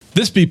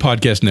This B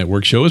Podcast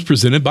Network show is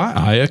presented by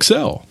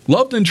IXL.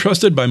 Loved and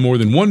trusted by more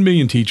than 1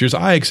 million teachers,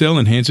 IXL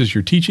enhances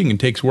your teaching and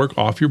takes work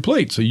off your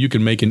plate so you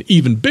can make an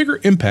even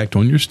bigger impact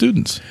on your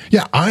students.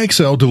 Yeah,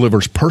 IXL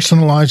delivers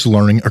personalized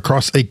learning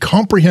across a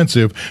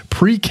comprehensive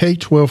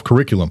pre-K-12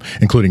 curriculum,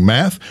 including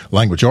math,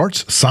 language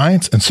arts,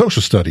 science, and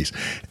social studies,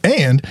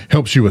 and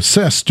helps you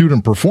assess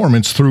student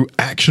performance through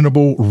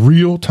actionable,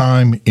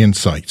 real-time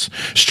insights.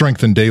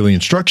 Strengthen daily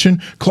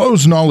instruction,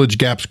 close knowledge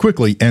gaps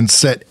quickly, and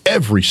set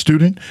every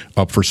student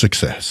up for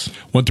success.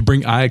 Want to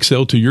bring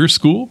IXL to your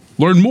school?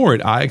 Learn more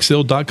at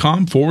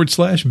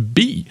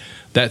IXL.com/B.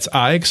 That's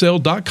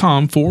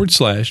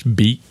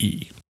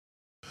IXL.com/BE.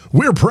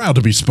 We're proud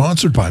to be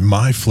sponsored by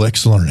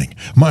MyFlex Learning.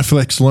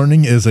 MyFlex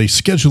Learning is a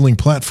scheduling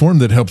platform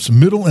that helps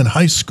middle and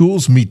high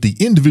schools meet the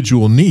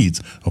individual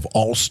needs of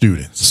all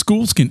students.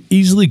 Schools can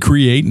easily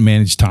create and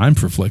manage time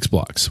for flex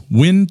blocks,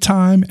 win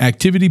time,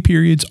 activity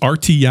periods,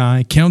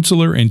 RTI,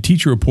 counselor and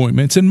teacher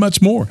appointments, and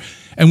much more.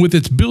 And with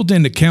its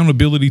built-in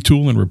accountability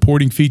tool and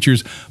reporting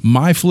features,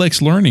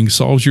 MyFlex Learning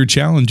solves your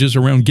challenges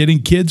around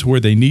getting kids where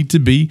they need to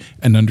be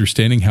and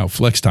understanding how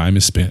flex time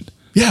is spent.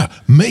 Yeah,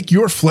 make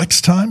your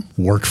flex time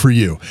work for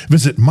you.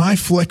 Visit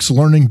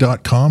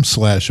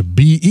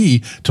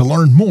myflexlearning.com/BE to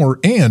learn more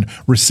and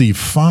receive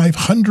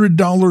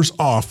 $500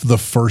 off the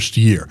first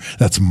year.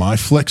 That's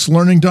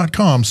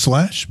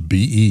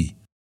myflexlearning.com/BE.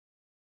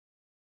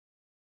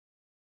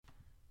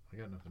 I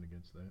got nothing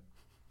against that.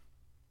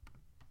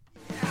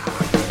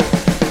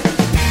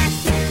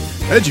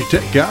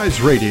 EduTech Guys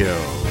Radio.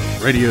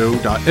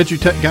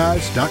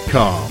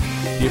 Radio.edutechguys.com.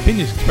 The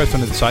opinions expressed on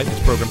the site and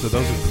its programs are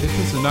those of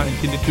participants and not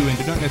intended to and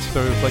do not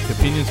necessarily reflect the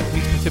opinions of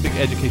any specific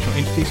educational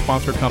entity,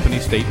 sponsor, company,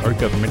 state, or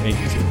government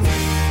agency.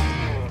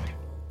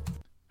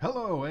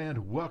 Hello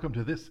and welcome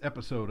to this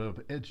episode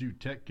of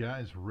EduTech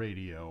Guys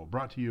Radio,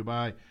 brought to you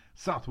by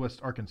Southwest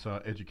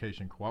Arkansas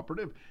Education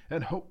Cooperative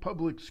and Hope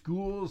Public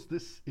Schools.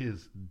 This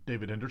is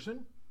David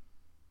Henderson.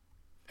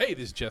 Hey,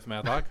 this is Jeff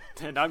Matlock.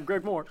 And I'm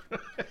Greg Moore.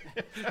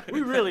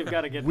 We really have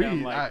got to get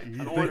down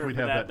an order we'd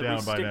for have that down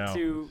we by stick now.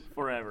 to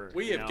forever.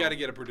 We have got to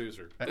get a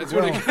producer. That's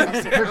Well, what it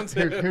comes down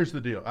to. Here's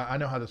the deal. I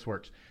know how this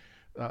works.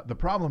 The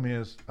problem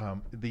is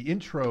the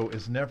intro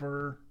is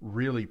never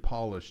really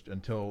polished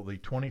until the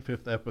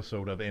 25th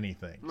episode of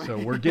anything. So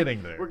we're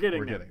getting there. We're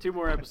getting there. 2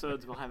 more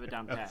episodes, we'll have it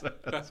down pat.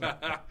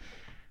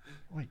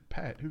 Wait,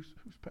 Pat? Who's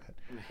Pat?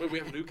 Wait, we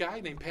have a new guy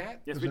named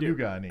Pat? Yes, There's we a do. new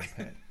guy named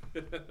Pat.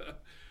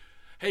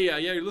 Hey,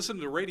 you're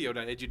listening to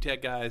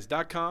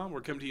radio.edutechguys.com.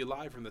 We're coming to you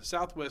live from the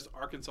Southwest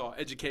Arkansas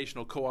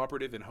Educational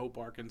Cooperative in Hope,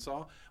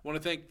 Arkansas. I want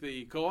to thank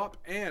the co-op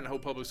and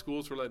Hope Public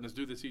Schools for letting us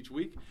do this each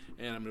week.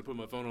 And I'm going to put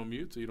my phone on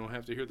mute so you don't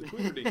have to hear the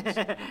Twitter dings.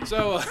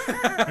 So,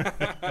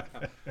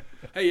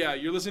 hey,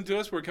 you're listening to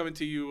us. We're coming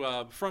to you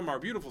from our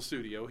beautiful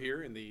studio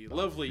here in the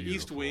lovely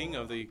East Wing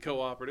of the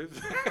cooperative.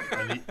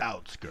 On the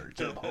outskirts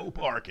of Hope,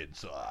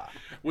 Arkansas.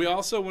 We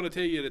also want to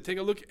tell you to take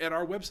a look at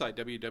our website,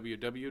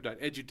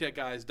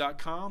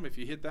 www.edutechguys.com. If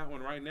you hit that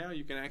one right now,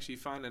 you can actually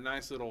find a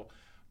nice little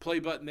play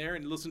button there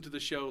and listen to the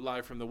show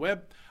live from the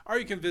web. Or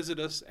you can visit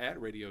us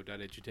at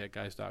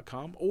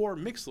radio.edutechguys.com or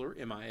Mixlr,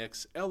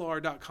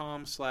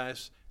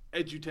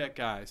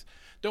 mixlr.com/edutechguys.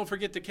 Don't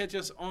forget to catch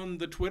us on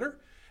the Twitter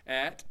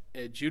at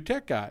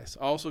edutechguys.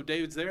 Also,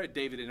 David's there at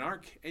David and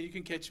Ark, and you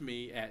can catch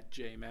me at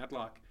J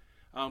Matlock.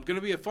 Going to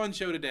be a fun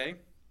show today.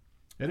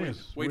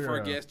 Wait for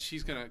our guest.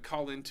 She's going to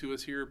call in to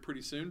us here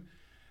pretty soon.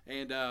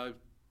 And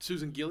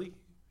Susan Gilley.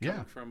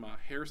 From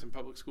Harrison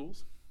Public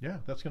Schools. Yeah,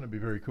 that's going to be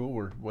very cool.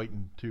 We're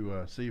waiting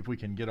to see if we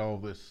can get all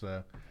this.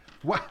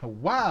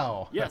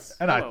 Wow. Yes.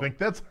 And hello. I think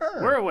that's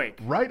her. We're awake.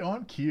 Right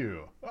on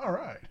cue. All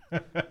right.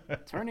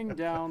 Turning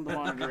down the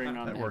monitoring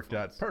on that worked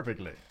out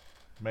perfectly.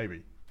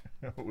 Maybe.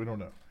 We don't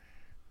know.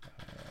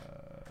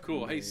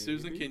 Cool. Hey,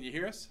 Susan, can you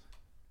hear us?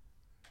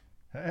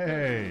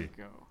 Hey.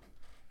 Go.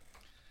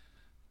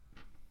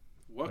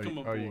 Welcome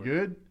aboard. Are you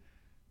good?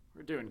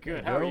 We're doing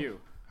good. How are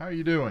you? How are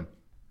you doing?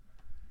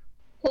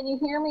 Can you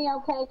hear me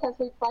okay? Because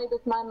we played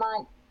with my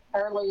mic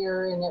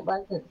earlier and it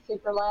wasn't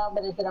super loud,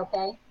 but is it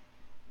okay?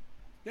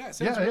 Yeah, it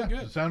sounds really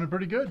good. It sounded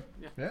pretty good.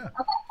 Yeah.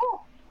 Okay,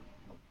 cool.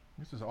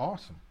 This is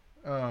awesome.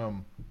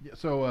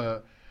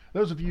 So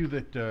those of you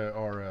that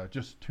are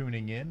just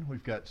tuning in,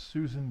 we've got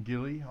Susan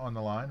Gilley on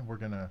the line. We're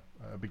going to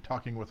be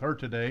talking with her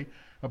today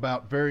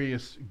about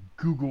various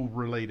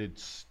Google-related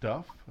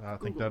stuff. I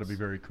think that'll be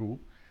very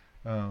cool.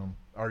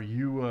 Are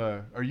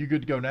you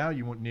good to go now?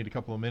 You need a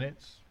couple of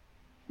minutes?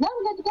 No,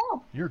 I'm good to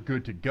go. You're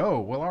good to go.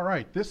 Well, all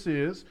right. This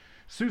is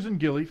Susan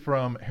Gilley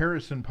from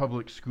Harrison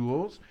Public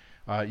Schools.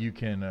 You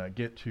can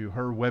get to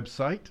her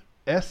website,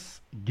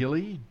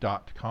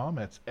 sgilley.com.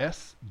 That's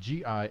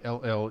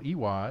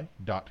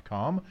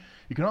SGILLEY.com.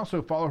 You can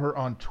also follow her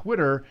on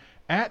Twitter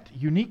at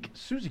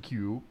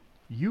UniqueSuzyQ,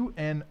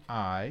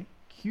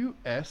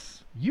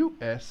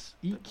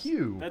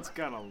 UNIQSUSEQ. That's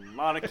got a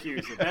lot of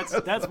Q's.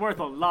 That's worth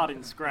a lot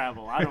in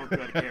Scrabble. I don't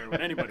really care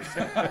what anybody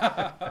says.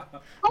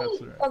 Well,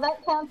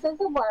 that counts as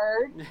a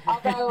word,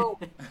 although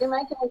you're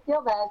making me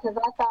feel bad because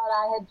I thought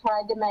I had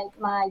tried to make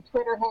my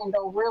Twitter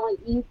handle really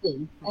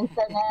easy, and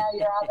so now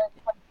you're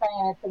obviously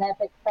saying it's an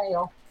epic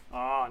fail.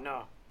 Oh,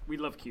 no. We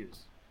love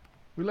cues.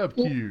 We love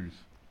cues.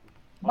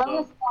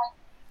 Bonus point.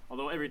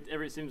 Although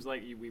it seems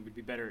like we would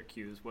be better at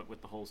cues with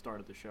the whole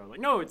start of the show. Like,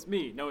 no, it's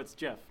me. No, it's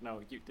Jeff.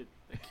 No, you did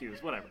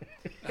cues. Whatever.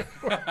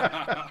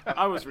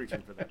 I was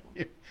reaching for that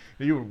one.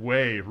 You were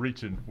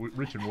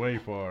reaching way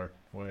far.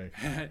 Way.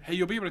 Hey,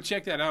 you'll be able to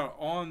check that out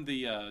on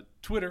the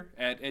Twitter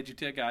at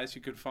EduTech Guys.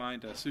 You could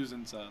find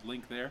Susan's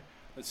link there.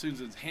 That's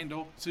Susan's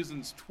handle,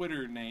 Susan's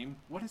Twitter name.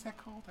 What is that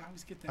called? I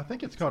always get that. I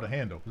think it's called a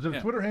handle. Is it a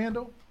Twitter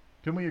handle?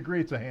 Can we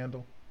agree it's a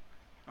handle?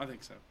 I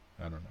think so.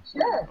 I don't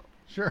know.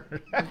 Sure.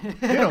 You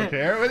don't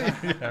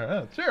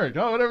care. Sure,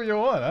 go whatever you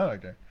want. I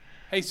don't care.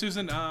 Hey,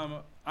 Susan,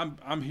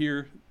 I'm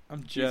here.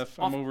 I'm Jeff.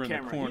 I'm over in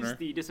the corner. He's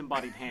the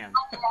disembodied hand.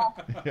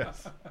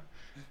 Yes.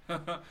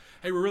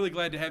 Hey, we're really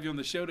glad to have you on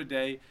the show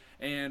today,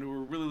 and we're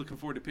really looking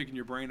forward to picking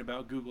your brain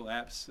about Google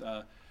Apps.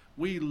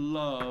 We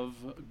love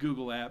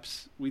Google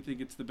Apps. We think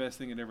it's the best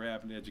thing that ever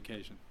happened to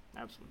education.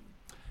 Absolutely.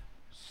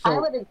 I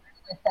would agree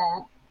with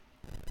that.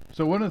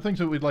 So one of the things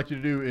that we'd like you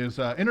to do is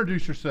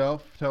introduce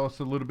yourself. Tell us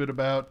a little bit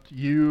about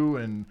you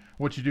and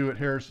what you do at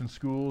Harrison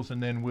Schools,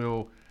 and then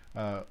we'll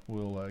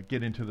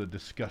get into the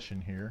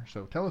discussion here.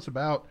 So tell us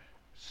about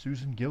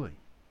Susan Gilley.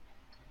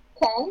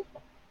 Okay.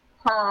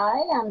 Hi,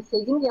 I'm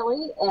Susan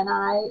Gilley, and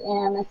I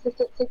am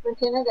Assistant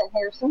Superintendent at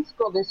Harrison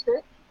School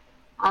District.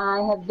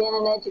 I have been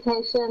in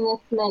education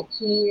this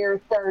next year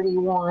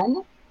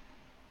 31.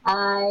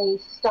 I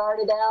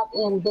started out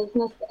in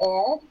business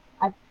ed.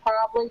 I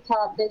probably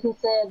taught business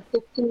ed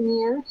 15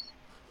 years,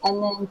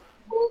 and then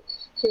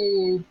switched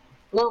to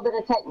a little bit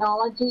of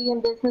technology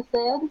in business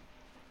ed,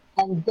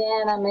 and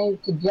then I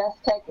moved to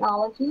just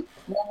technology,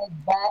 then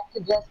moved back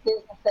to just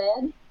business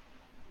ed,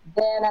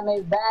 then I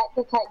moved back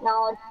to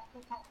technology.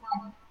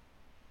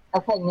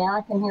 Okay, now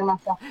I can hear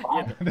myself.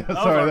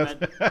 Sorry,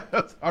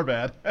 that's our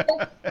bad.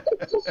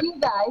 It's just you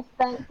guys.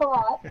 Thanks a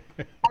lot.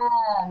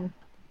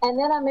 And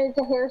then I moved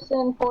to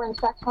Harrison for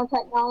instructional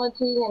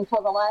technology, and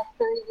for the last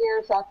 3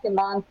 years, I've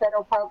combined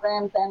federal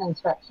programs and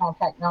instructional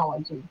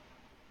technology.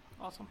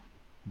 Awesome.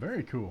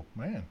 Very cool,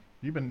 man.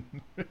 You've been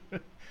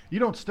you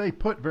don't stay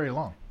put very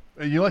long.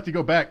 You like to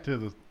go back to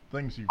the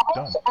things you've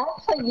done.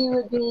 Actually, you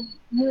would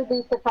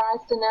be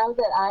surprised to know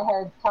that I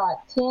had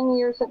taught 10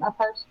 years at my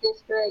first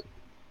district,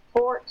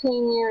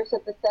 14 years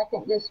at the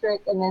second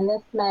district, and then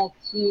this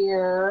makes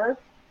year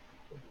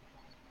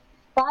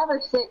 5 or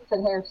 6 at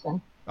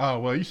Harrison. Oh,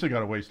 well, you still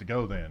got a ways to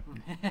go then.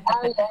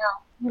 Oh, yeah.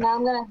 You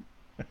know,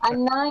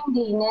 I'm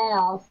 90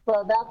 now, so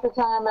about the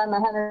time I'm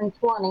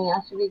 120, I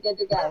should be good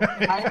to go.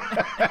 Right?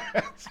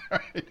 That's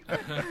right.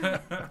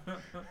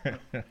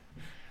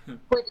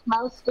 Which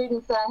most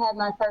students that I had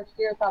my first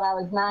year thought I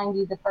was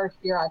 90 the first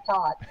year I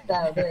taught.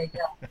 So there you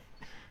go.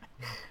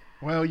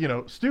 Well, you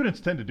know, students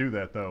tend to do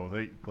that though.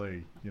 They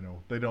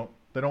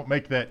don't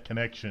make that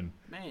connection.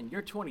 Man,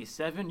 you're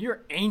 27.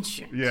 You're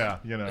ancient. Yeah,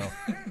 you know.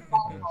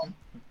 Exactly.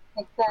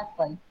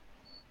 Exactly.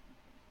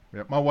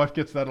 Yeah, my wife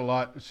gets that a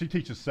lot. She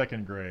teaches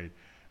second grade,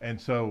 and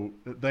so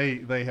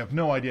they have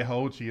no idea how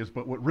old she is.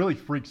 But what really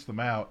freaks them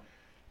out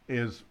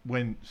is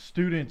when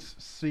students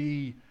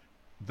see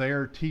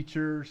their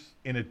teachers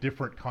in a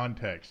different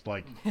context,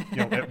 like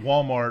at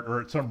Walmart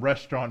or at some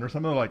restaurant or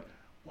something. They're like,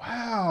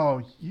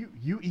 "Wow,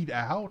 you eat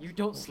out? You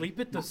don't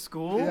sleep at the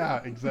school?"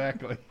 Yeah,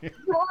 exactly. You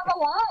have a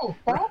life.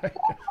 That's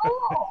so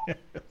cool. Yes.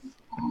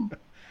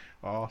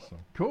 Awesome,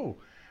 cool.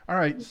 All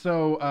right,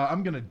 so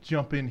I'm gonna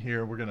jump in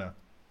here.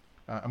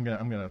 I'm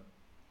gonna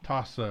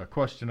toss a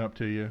question up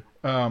to you.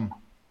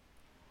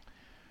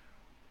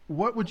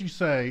 What would you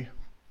say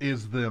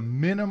is the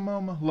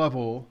minimum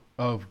level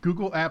of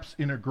Google Apps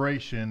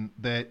integration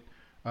that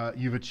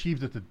you've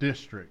achieved at the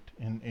district?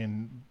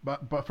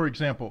 But for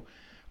example,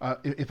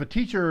 if a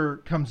teacher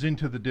comes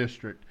into the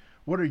district,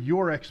 what are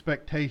your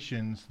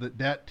expectations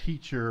that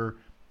teacher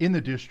in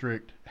the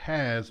district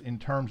has in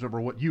terms of,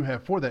 or what you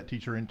have for that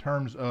teacher in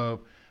terms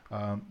of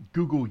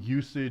Google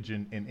usage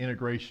and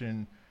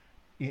integration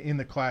in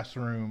the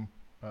classroom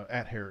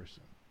at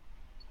Harrison?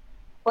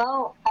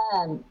 Well,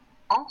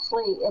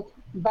 actually, it's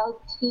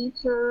both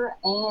teacher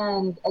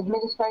and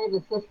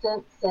administrative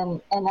assistants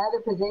and other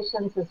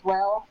positions as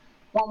well.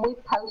 When we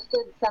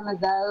posted some of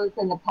those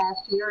in the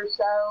past year or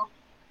so,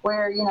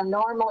 where,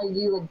 normally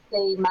you would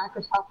see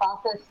Microsoft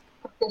Office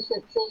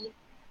proficiency,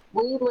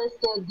 we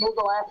listed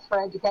Google Apps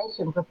for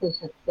Education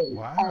proficiency.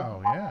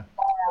 Wow, yeah.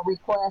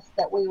 Request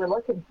that we were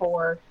looking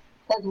for,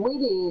 because we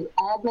do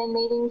admin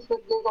meetings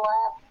with Google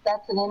Apps.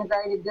 That's an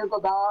integrated Google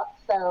Doc,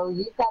 so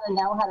you've got to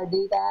know how to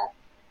do that.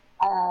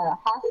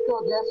 High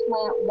school just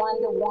went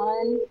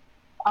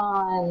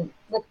 1-to-1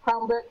 with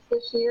Chromebooks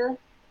this year,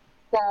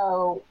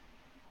 so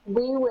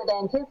we would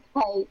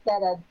anticipate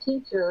that a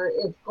teacher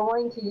is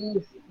going to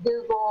use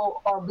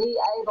Google or be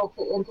able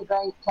to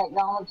integrate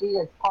technology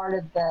as part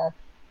of the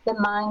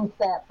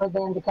mindset for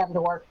them to come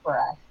to work for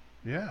us.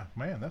 Yeah,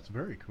 man, that's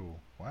very cool.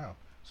 Wow.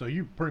 So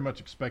you pretty much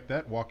expect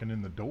that walking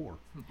in the door.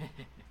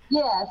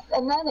 Yes,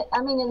 and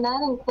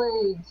that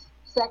includes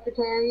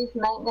secretaries,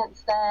 maintenance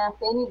staff,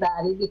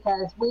 anybody,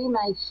 because we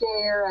may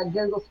share a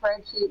Google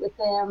spreadsheet with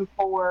them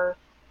for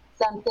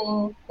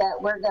something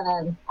that we're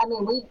gonna. I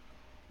mean,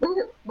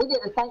 we did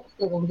a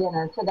Thanksgiving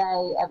dinner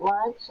today at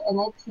lunch, and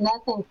it's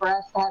nothing for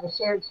us to have a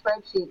shared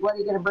spreadsheet. What are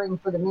you going to bring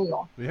for the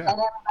meal? Yeah. And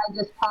everybody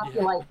just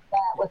populates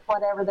that with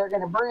whatever they're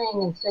going to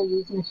bring instead of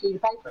using a sheet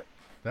of paper.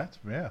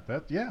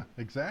 Yeah,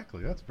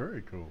 exactly. That's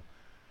very cool.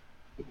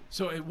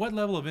 So at what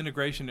level of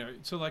integration,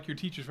 so like your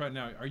teachers right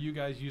now, are you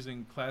guys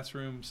using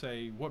Classroom,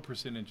 say, what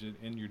percentage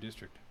in your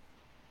district?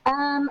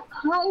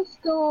 High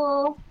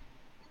school,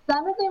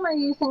 some of them are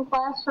using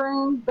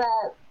Classroom,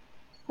 but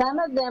some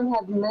of them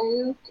have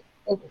moved.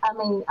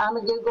 I'm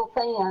a Google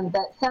fan,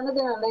 but some of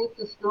them have moved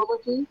to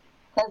Schoology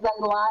because they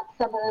like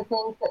some of the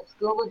things that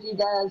Schoology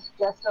does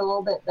just a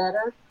little bit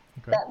better.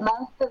 Okay. But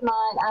most of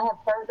mine, I have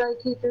third grade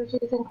teachers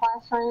using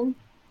Classroom,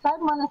 so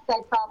I'd want to say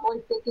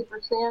probably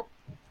 50%.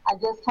 I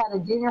just had a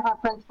junior high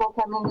principal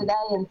come in today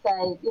and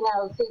say,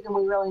 Susan,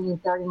 we really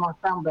need 30 more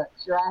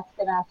Chromebooks. You're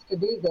asking us to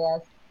do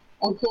this,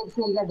 and kids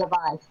need a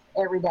device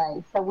every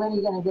day. So when are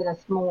you going to get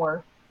us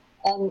more?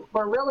 And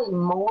we're really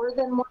more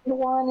than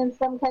one-to-one in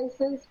some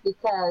cases,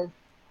 because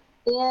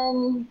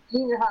in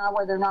junior high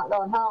where they're not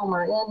going home,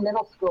 or in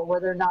middle school where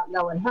they're not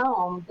going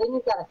home, then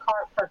you've got a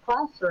cart per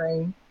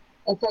classroom.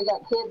 And so you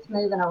got kids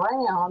moving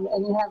around,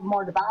 and you have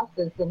more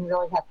devices than you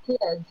really have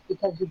kids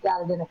because you've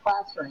got it in a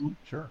classroom.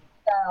 Sure.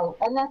 So,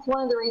 and that's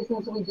one of the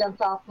reasons we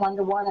jumped off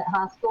one-to-one at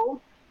high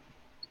school,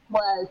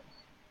 was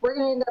we're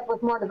going to end up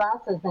with more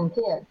devices than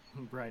kids.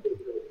 Right.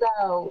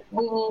 So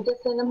we need to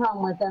send them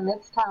home with them.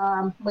 It's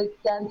time. We've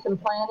done some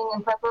planning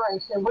and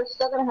preparation. We're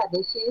still going to have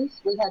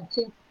issues. We had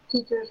 2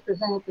 teachers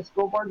present at the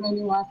school board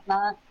meeting last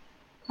night,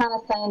 kind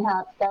of saying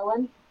how it's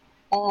going.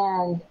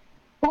 And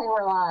they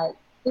were like,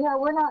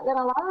 we're not going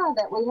to lie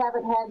that we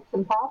haven't had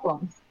some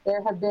problems.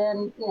 There have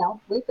been,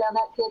 we found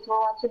out kids were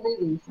watching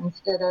movies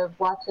instead of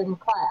watching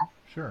class.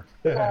 Sure.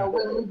 So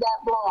we need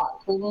that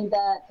blocked. We need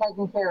that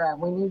taken care of.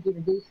 We need you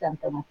to do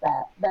something with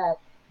that. But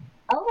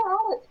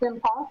overall, it's been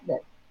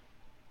positive.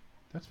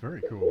 That's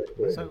very cool.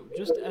 Man. So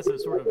just as a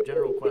sort of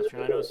general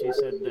question, I noticed you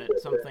said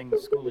that some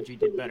things Schoology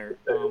did better.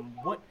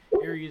 What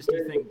areas do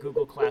you think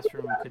Google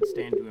Classroom could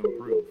stand to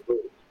improve?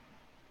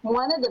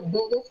 One of the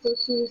biggest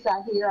issues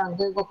I hear on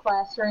Google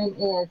Classroom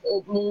is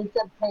it needs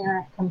a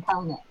parent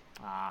component.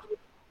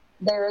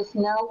 There is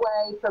no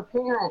way for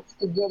parents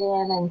to get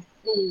in and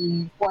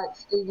see what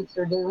students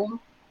are doing,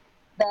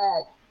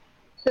 but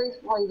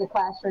truthfully, the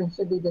classroom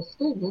should be the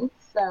students.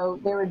 So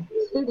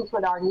students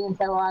would argue and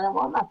say, well, I don't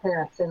want my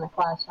parents in the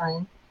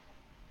classroom.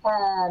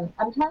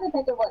 I'm trying to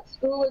think of what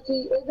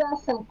Schoology, it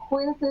does some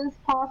quizzes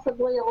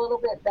possibly a little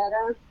bit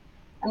better.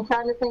 I'm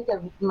trying to think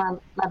of my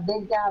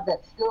big guy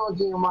that's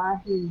Schoology and why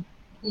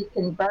he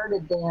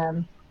converted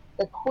them.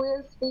 The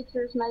quiz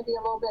features may be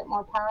a little bit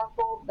more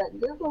powerful, but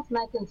Google's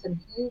making some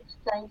huge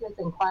changes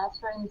in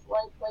classrooms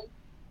lately.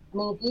 I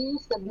mean, if you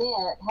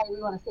submit, hey,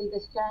 we want to see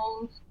this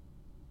change,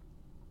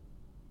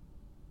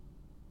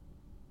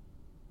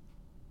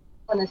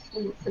 when a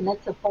student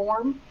submits a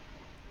form,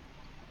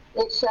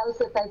 it shows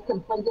that they've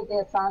completed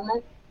the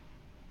assignment,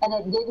 and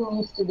it didn't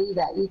used to do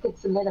that. You could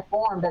submit a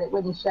form, but it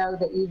wouldn't show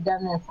that you've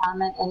done the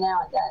assignment, and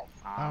now it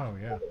does. Oh,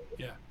 yeah.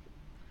 Yeah.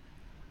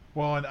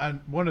 Well, and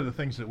one of the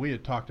things that we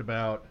had talked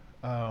about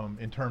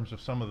in terms of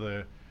some of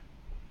the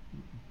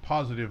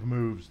positive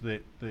moves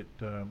that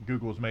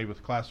Google's made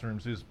with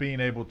classrooms is being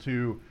able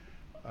to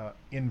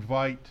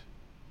invite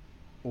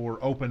or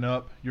open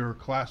up your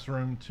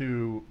classroom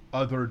to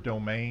other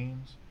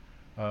domains.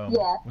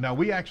 Yeah. Now,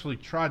 we actually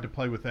tried to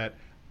play with that.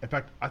 In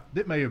fact,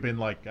 it may have been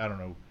like, I don't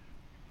know,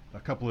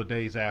 a couple of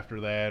days after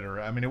that, or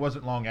it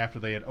wasn't long after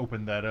they had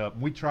opened that up.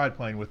 We tried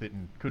playing with it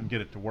and couldn't get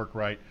it to work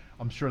right.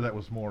 I'm sure that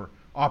was more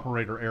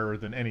operator error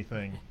than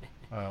anything.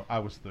 I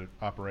was the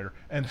operator,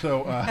 and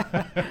so,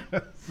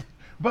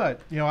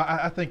 but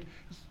I think,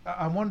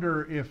 I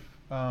wonder if,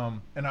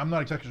 and I'm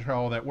not exactly sure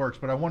how all that works,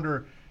 but I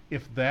wonder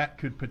if that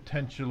could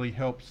potentially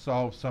help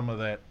solve some of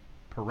that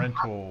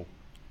parental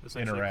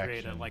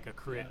interaction.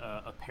 Create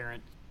a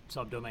parent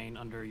subdomain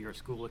under your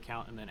school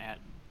account, and then add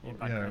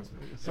invite Yeah, parents.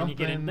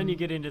 something- Then you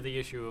get into the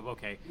issue of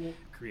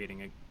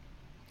creating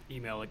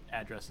email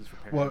addresses for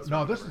parents.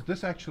 Well, no,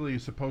 this actually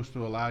is supposed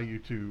to allow you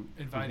to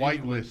Invite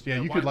whitelist. anyone.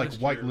 Yeah, you could Whitelist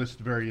whitelist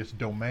various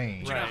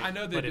domains. You know, I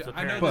know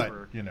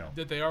that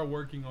But they are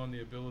working on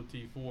the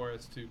ability for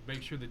us to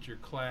make sure that your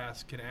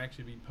class can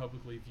actually be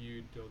publicly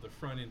viewed to the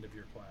front end of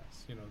your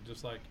class.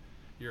 Just like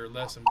your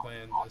lesson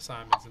plan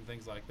assignments and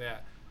things like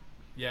that.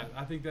 Yeah,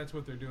 I think that's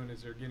what they're doing,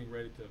 is they're getting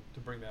ready to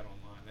bring that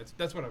online.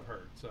 That's what I've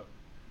heard. So,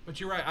 but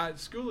you're right.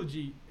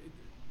 Schoology,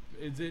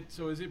 is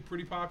it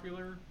pretty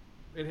popular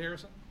at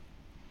Harrison?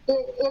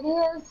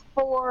 It is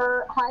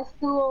for high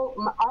school.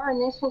 Our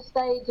initial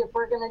stage, if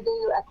we're going to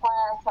do a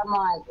class, I'm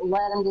like,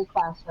 let them do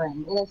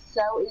classroom. It is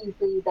so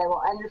easy. They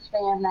will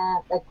understand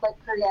that. They click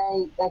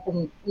create. They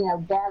can,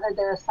 gather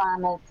their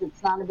assignments.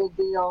 It's not a big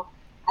deal.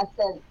 I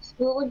said,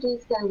 Schoology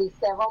is going to be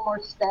several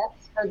more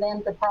steps for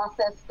them to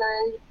process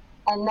through.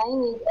 And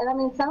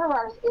some of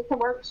ours, it's a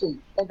worksheet.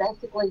 They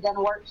basically done a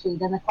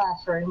worksheet in the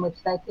classroom,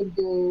 which they could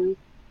do,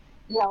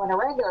 in a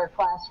regular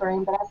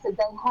classroom, but I said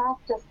they have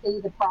to see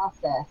the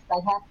process.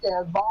 They have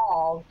to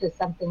evolve to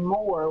something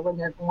more when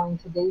they're going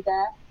to do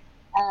that.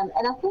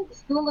 And I think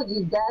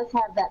Schoology does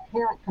have that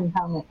parent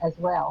component as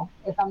well,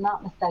 if I'm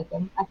not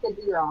mistaken. I could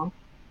be wrong.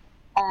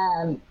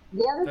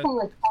 The other thing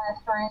with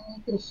Classroom,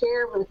 you can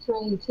share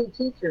between two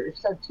teachers.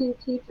 So two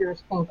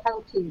teachers can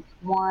co-teach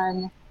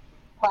one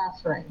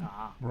classroom.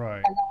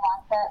 Right. And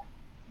I like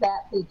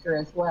that feature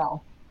as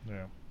well.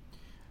 Yeah.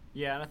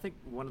 Yeah, and I think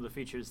one of the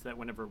features that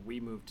whenever we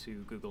moved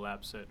to Google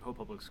Apps at Hope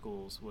Public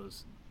Schools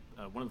was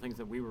one of the things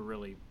that we were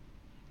really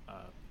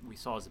we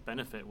saw as a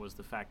benefit was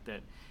the fact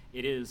that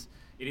it's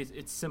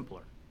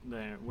simpler.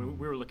 We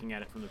were looking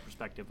at it from the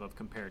perspective of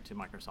compared to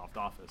Microsoft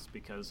Office,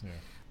 because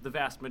the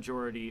vast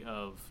majority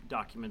of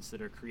documents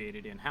that are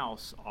created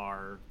in-house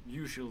are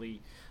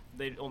usually,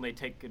 they only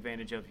take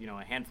advantage of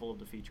a handful of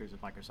the features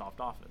of Microsoft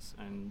Office.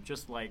 And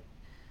just like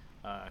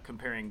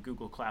comparing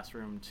Google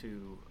Classroom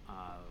to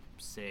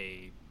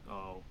say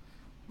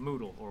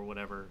Moodle or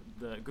whatever,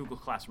 the Google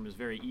Classroom is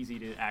very easy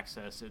to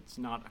access. It's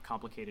not a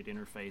complicated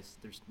interface.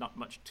 There's not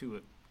much to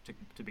it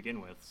to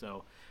begin with.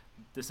 So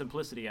the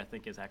simplicity, I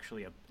think, is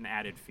actually an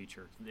added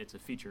feature. It's a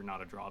feature,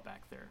 not a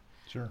drawback there.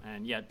 Sure.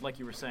 And like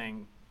you were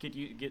saying, get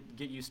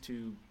used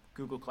to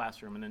Google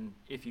Classroom, and then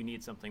if you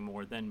need something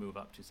more, then move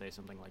up to say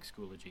something like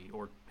Schoology,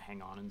 or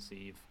hang on and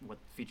see what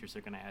features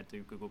they're going to add to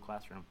Google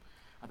Classroom.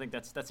 I think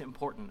that's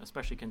important,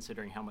 especially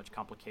considering how much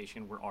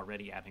complication we're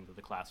already adding to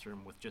the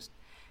classroom with just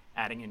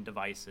adding in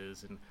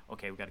devices and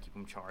we've got to keep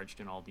them charged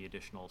and all the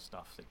additional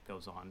stuff that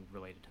goes on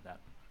related to that.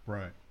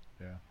 Right.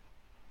 Yeah.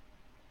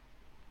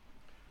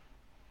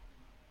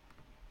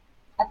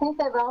 I think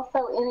they've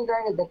also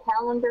integrated the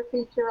calendar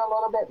feature a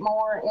little bit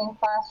more in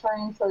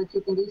Classroom so that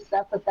you can do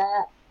stuff with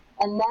that.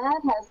 And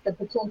that has the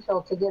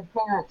potential to give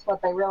parents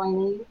what they really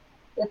need.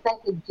 If they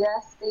could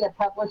just see a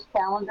published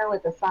calendar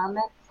with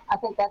assignments, I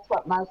think that's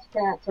what most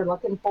parents are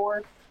looking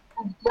for.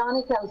 And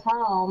Johnny goes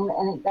home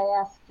and they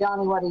ask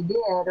Johnny what he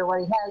did or what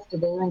he has to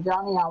do, and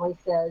Johnny always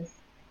says,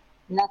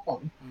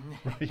 nothing.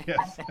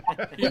 Yes.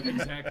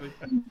 Exactly.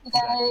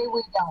 Today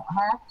we don't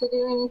have to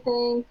do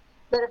anything.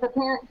 But if a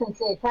parent can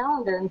see a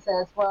calendar and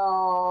says,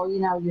 well,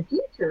 your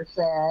teacher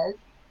says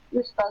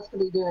you're supposed to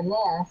be doing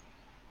this.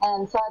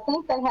 And so I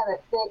think they have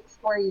it fixed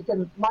where you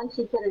can, once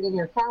you put it in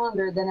your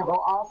calendar, then it will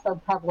also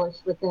publish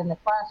within the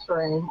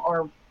classroom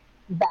or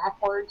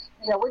backwards,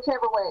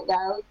 whichever way it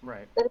goes.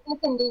 Right. But if you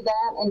can do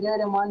that and do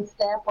it in one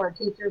step where a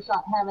teacher's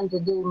not having to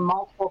do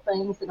multiple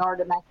things in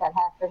order to make that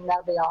happen,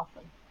 that'd be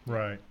awesome.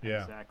 Right.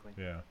 Yeah. Exactly.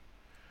 Yeah.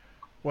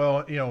 Well,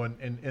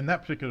 in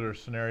that particular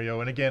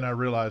scenario, and again, I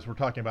realize we're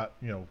talking about,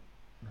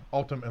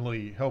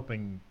 ultimately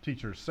helping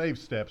teachers save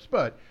steps,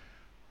 but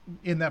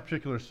in that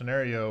particular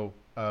scenario,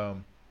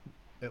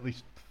 at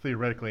least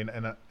theoretically,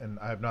 and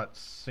I have not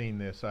seen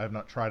this, I have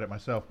not tried it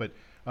myself, but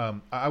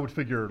I would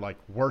figure, like,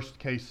 worst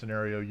case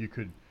scenario, you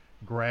could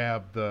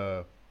grab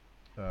the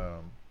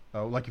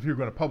like if you're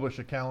going to publish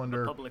a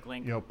calendar, the public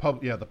link,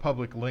 the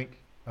public link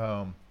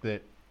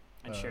that.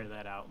 And share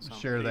that out.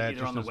 Share that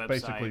just as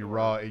basically or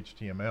raw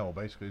HTML.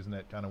 Basically, isn't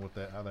that kind of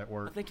how that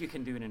works? I think you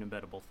can do an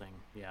embeddable thing,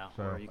 yeah.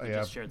 So, or you can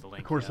just share the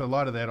link. Of course, a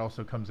lot of that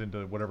also comes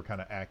into whatever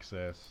kind of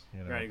access.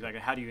 Right,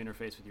 exactly. How do you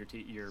interface with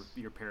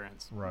your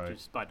parents? Right.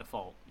 Just by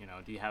default,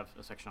 do you have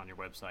a section on your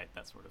website,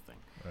 that sort of thing.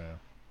 Yeah.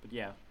 But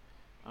yeah.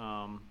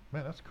 Man,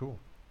 that's cool.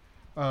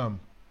 And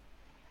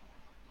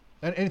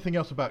anything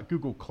else about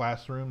Google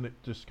Classroom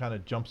that just kind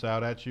of jumps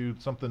out at you?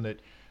 Something that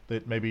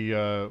maybe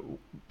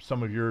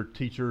some of your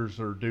teachers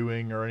are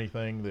doing or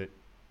anything that?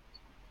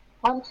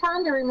 I'm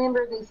trying to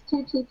remember these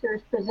two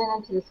teachers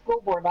presented to the school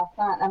board last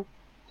night.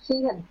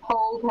 She had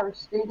polled her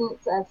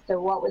students as to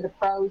what were the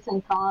pros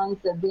and cons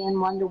of being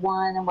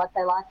one-to-one and what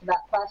they liked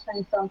about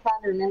Classroom. So I'm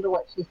trying to remember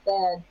what she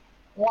said.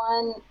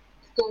 One,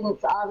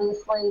 students,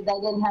 obviously, they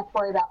didn't have to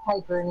worry about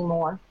paper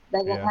anymore. They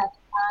didn't have to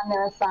find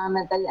their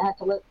assignment. They didn't have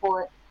to look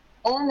for it.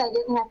 And they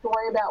didn't have to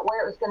worry about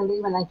where it was going to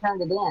be when they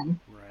turned it in.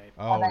 Right.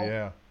 Oh,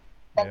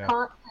 They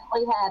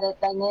constantly had it.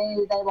 They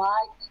knew they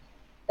liked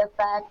the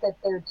fact that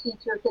their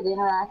teacher could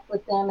interact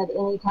with them at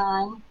any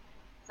time.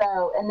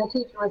 So, and the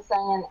teacher was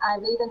saying,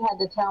 I've even had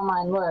to tell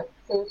mine, look,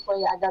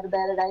 seriously, I go to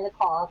bed at 8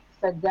 o'clock,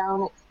 so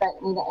don't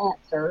expect me to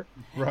answer.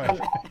 Right.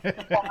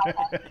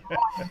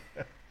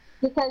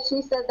 Because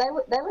she said they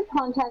would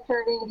contact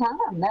her at any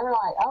time. They were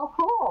like, oh,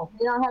 cool.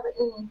 You don't have it.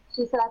 And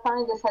she said, I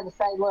finally just had to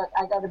say, look,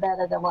 I go to bed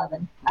at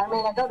 11. I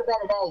go to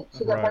bed at 8.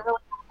 She goes, I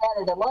really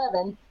go to bed at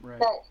 11. Right.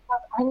 But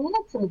I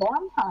needed some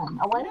downtime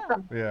away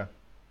from her. Yeah.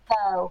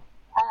 So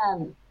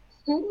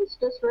students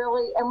just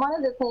really, and one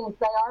of the things,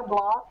 they are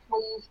blocked. We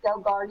use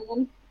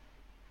GoGuardian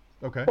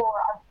Okay. for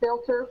our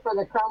filter for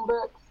the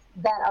Chromebooks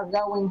that are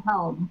going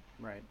home.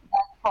 Right.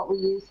 That's what we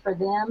use for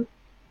them.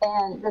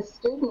 And the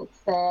students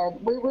said,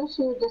 we wish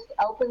you would just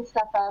open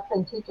stuff up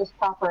and teach us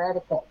proper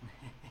etiquette.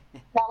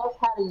 Tell us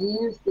how to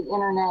use the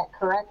internet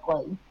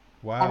correctly.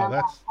 Wow,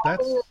 that's.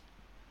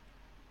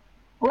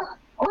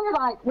 We're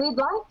like, we'd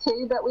like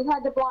to, but we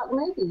had to block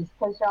movies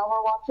because y'all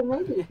were watching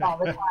movies all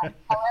the time.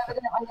 So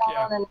evidently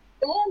y'all don't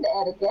understand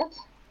etiquette.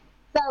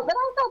 So, but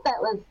I thought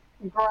that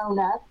grown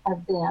up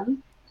of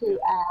them to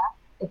ask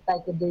if they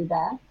could do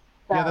that.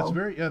 So, Yeah,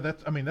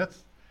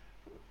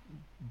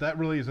 that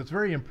really is. It's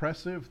very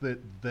impressive that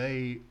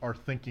they are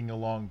thinking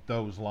along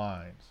those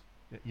lines.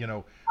 You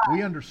know,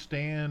 we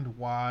understand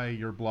why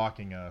you're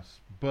blocking us,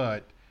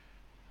 but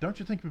don't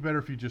you think it'd be better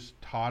if you just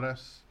taught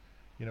us?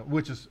 You know,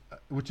 which is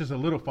a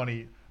little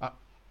funny.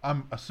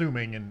 I'm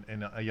assuming,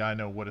 and yeah, I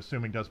know what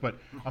assuming does, but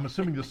I'm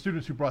assuming the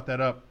students who brought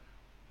that up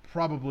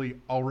probably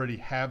already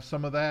have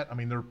some of that. I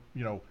mean,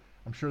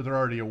 I'm sure they're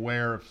already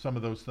aware of some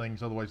of those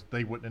things. Otherwise,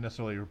 they wouldn't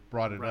necessarily have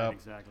brought it up.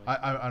 Exactly.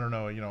 I don't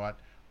know. You know, I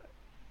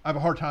have a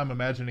hard time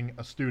imagining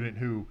a student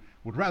who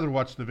would rather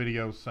watch the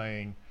video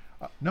saying,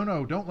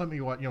 no, don't let me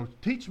watch. You know,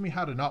 teach me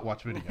how to not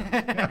watch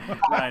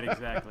videos. Right,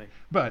 exactly.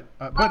 But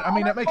I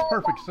mean, that makes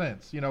perfect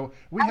sense. You know,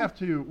 we have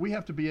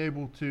to be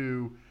able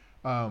to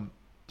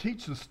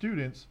teach the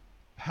students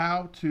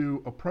how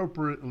to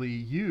appropriately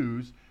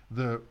use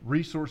the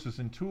resources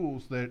and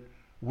tools that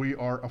we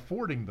are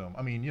affording them.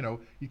 I mean, you know,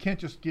 you can't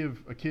just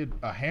give a kid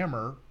a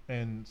hammer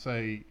and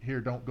say, here,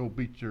 don't go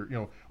beat your, you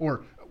know,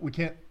 or we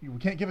can't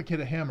give a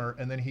kid a hammer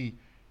and then he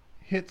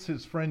hits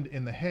his friend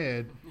in the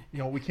head. You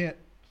know, we can't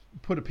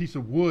put a piece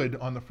of wood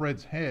on the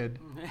Fred's head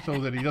so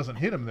that he doesn't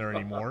hit him there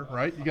anymore,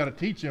 right? You got to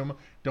teach him,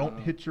 don't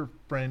hit your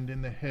friend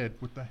in the head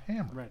with the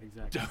hammer. Right,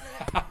 exactly.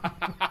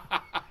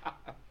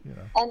 You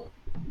know. and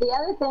the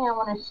other thing I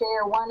want to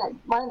share, one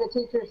of the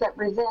teachers that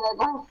presented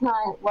last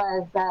night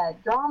was a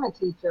drama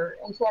teacher,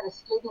 and she had a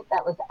student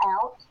that was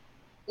out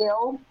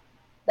ill,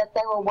 that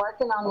they were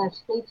working on their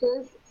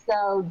speeches.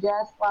 So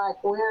just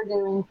like we're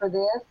doing for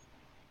this,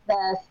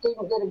 the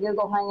student did a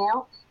Google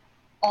Hangout,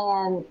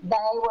 and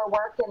they were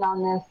working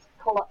on this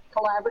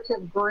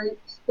collaborative group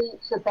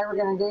speech that they were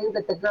going to do,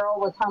 but the girl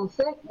was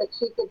homesick, but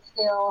she could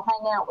still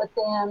hang out with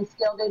them,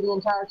 still do the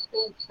entire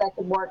speech. They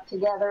could work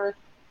together,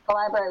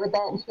 collaborate with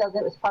that, and she goes,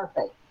 it was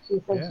perfect. She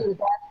said she was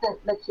absent,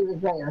 but she was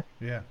there.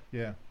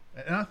 Yeah.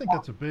 And I think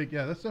that's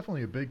that's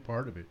definitely a big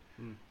part of it.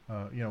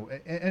 You know,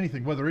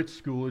 anything, whether it's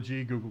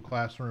Schoology, Google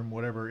Classroom,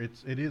 whatever, it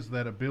is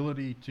that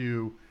ability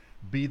to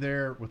be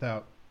there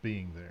without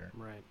being there.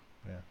 Right.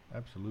 Yeah,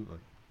 absolutely.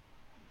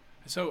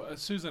 So,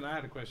 Susan, I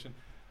had a question.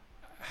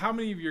 How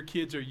many of your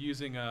kids are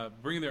using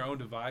bringing their own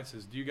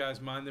devices? Do you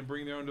guys mind them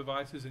bringing their own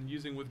devices and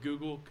using with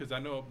Google? Because I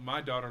know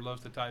my daughter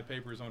loves to type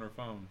papers on her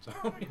phone.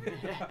 So.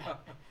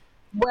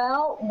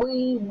 Well,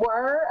 we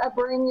were a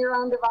bring your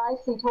own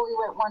device until we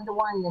went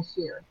 1-to-1 this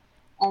year.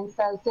 And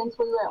so since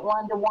we went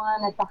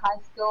 1-to-1 at the high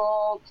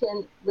school,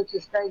 which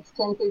is grades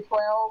 10 through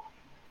 12,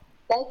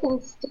 they can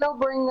still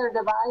bring their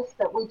device,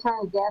 but we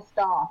turn guest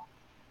off.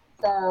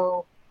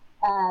 So,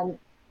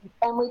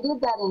 and we did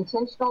that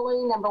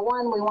intentionally. Number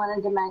one, we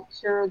wanted to make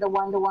sure the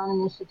 1-to-1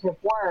 initiative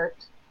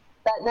worked.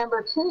 But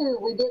number two,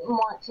 we didn't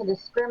want to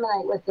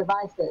discriminate with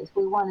devices.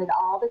 We wanted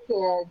all the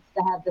kids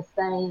to have the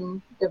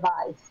same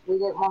device. We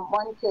didn't want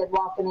one kid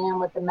walking in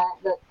with a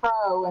MacBook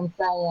Pro and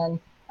saying,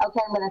 okay,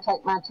 I'm going to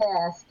take my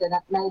test, and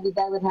maybe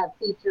they would have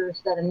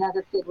features that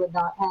another kid would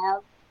not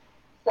have.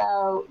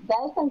 So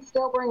they can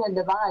still bring a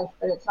device,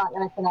 but it's not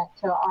going to connect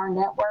to our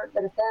network.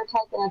 But if they're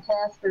taking a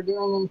test or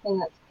doing anything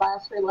that's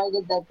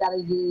class-related, they've got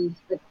to use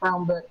the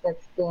Chromebook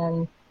that's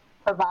been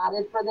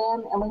provided for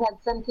them. And we had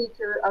some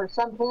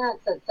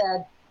parents that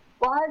said,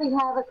 well, I already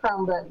have a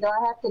Chromebook. Do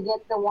I have to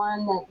get the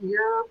one that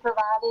you're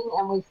providing?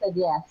 And we said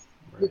yes,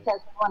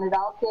 because we wanted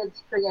all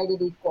kids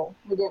created equal.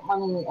 We didn't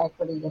want any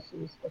equity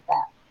issues with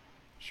that.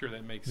 Sure,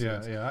 that makes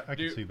sense. Yeah, I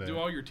can see that. Do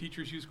all your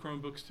teachers use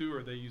Chromebooks too, or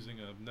are they using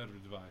another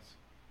device?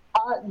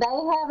 They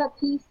have a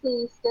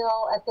PC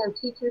still at their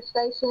teacher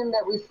station,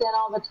 but we sent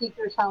all the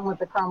teachers home with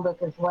the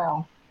Chromebook as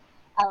well.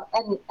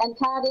 And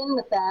tied in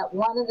with that,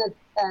 one of the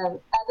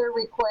other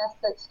requests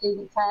that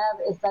students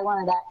have is they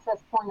want an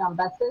access point on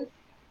buses.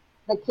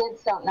 The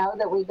kids don't know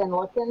that we've been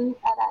looking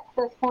at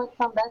access points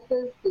on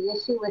buses. The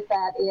issue with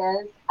that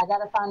is I got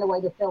to find a way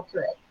to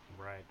filter it.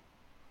 Right.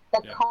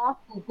 The cost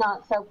is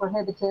not so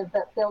prohibitive,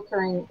 but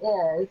filtering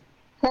is,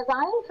 because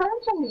I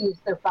encourage them to use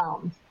their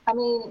phones. I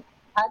mean,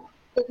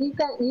 if you've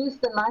got used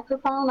the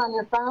microphone on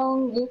your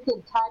phone, you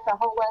could type a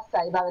whole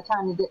essay by the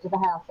time you get to the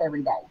house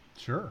every day.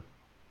 Sure.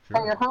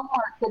 So your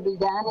homework could be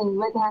done, and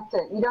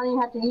you don't even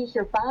have to use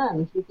your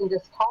phones. You can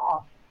just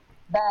talk.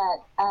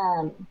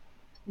 But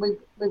we've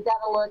got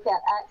to look at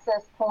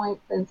access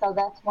points, and so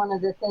that's one of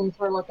the things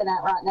we're looking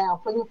at right now.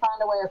 If we can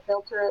find a way to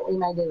filter it, we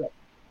may do it.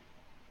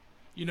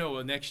 You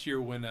know, next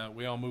year when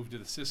we all move to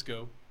the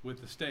Cisco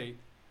with the state,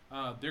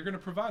 they're going to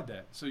provide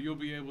that. So you'll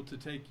be able to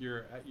take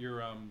your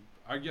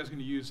are you guys going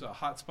to use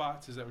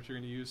hotspots? Is that what you're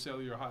going to use,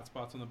 cellular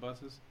hotspots on the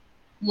buses?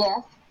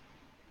 Yes.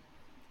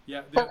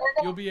 Yeah, so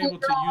you'll be able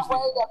to use a way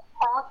to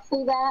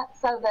proxy that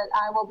so that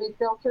I will be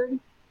filtered?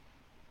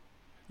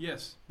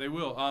 Yes, they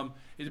will.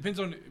 It depends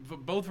on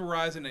both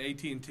Verizon and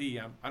AT&T.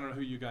 I don't know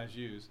who you guys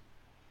use.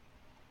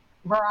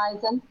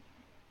 Verizon.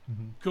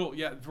 Mm-hmm. Cool.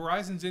 Yeah,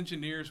 Verizon's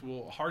engineers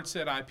will hard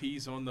set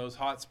IPs on those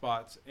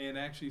hotspots and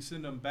actually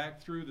send them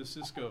back through the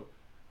Cisco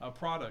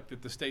product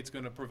that the state's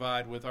going to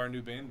provide with our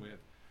new bandwidth.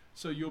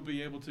 So you'll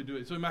be able to do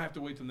it. So we might have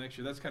to wait till next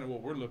year. That's kind of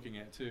what we're looking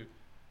at too.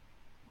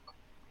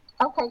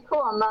 Okay,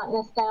 cool. I'm writing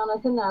this down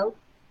as a note.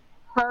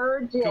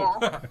 Her,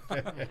 Jeff.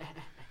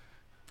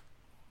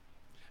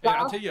 Hey,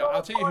 I'll tell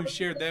you who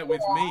shared that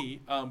with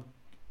me.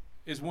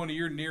 Is one of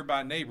your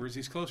nearby neighbors.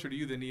 He's closer to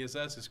you than he is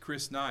us. Is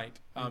Chris Knight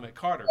at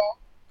Carter.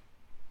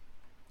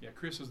 Yeah,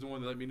 Chris was the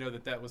one that let me know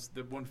that was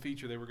the one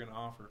feature they were going to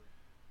offer.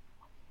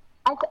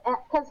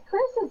 Because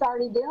Chris is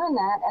already doing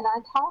that, and I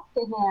talked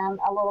to him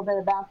a little bit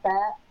about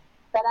that.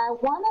 But I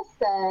want to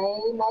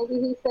say maybe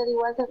he said he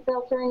wasn't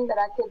filtering, but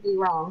I could be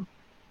wrong.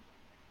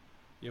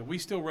 Yeah, we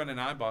still run an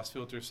iBoss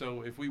filter,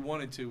 so if we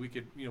wanted to, we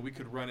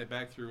could run it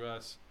back through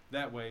us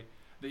that way.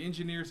 The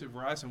engineers at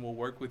Verizon will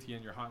work with you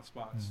in your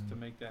hotspots to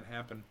make that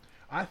happen.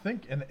 I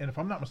think, and if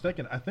I'm not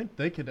mistaken, I think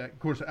they could, of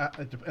course,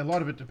 a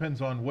lot of it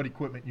depends on what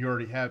equipment you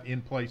already have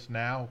in place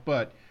now,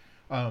 but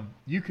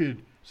you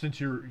could, since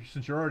you're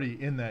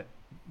already in that,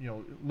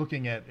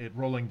 looking at it,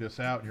 rolling this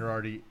out, and you're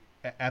already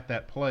at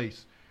that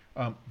place,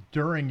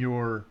 during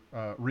your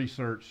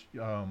research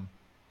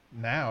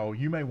now,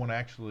 you may want to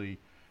actually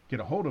get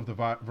a hold of the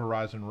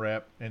Verizon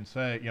rep and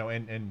say,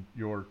 and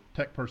your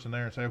tech person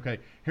there and say, okay,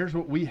 here's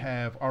what we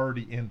have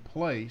already in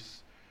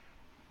place.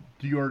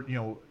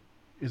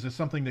 Is this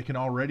something that can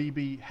already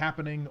be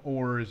happening,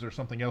 or is there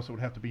something else that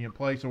would have to be in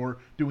place, or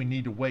do we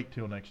need to wait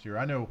till next year?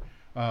 I know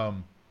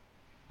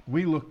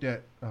we looked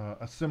at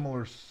a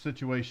similar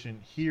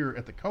situation here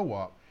at the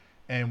co-op,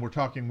 and we're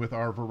talking with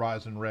our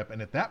Verizon rep,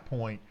 and at that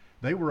point,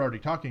 they were already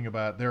talking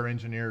about their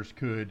engineers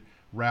could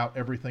route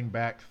everything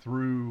back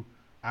through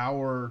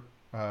our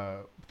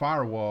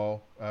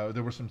firewall.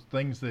 There were some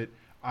things that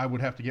I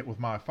would have to get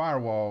with my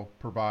firewall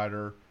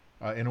provider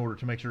in order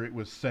to make sure it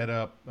was set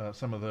up,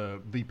 some of the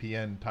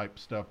VPN type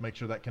stuff, make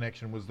sure that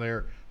connection was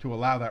there to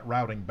allow that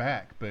routing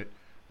back. But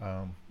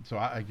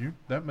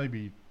that may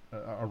be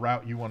a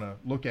route you want to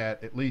look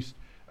at least,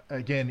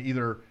 again,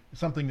 either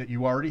something that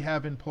you already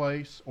have in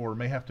place or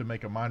may have to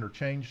make a minor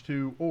change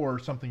to, or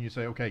something you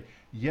say, okay,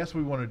 yes,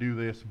 we want to do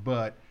this,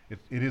 but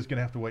it is going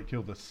to have to wait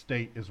till the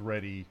state is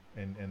ready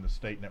and the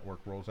state network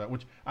rolls out,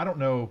 which I don't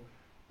know,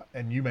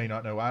 and you may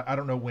not know, I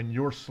don't know when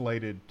you're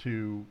slated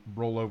to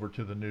roll over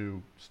to the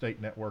new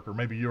state network, or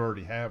maybe you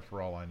already have,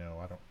 for all I know.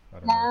 I don't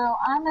know. No,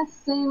 I'm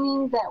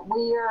assuming that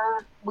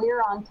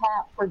we're on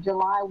tap for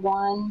July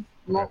 1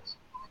 next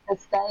year with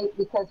the state,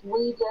 because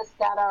we just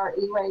got our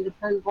E-rate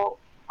approval.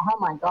 Oh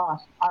my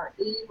gosh, our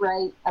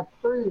E-rate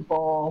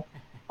approval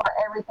for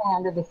everything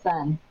under the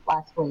sun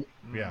last week.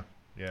 Yeah.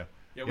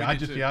 I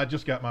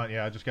just got mine.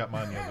 Yeah, I just got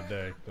mine the other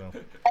day. So.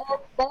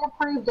 They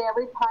approved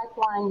every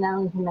pipeline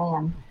known to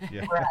man.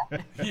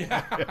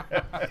 Yeah.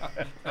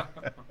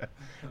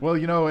 Well,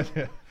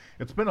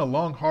 it's been a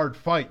long, hard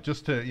fight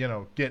just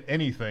to get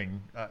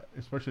anything,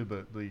 especially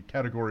the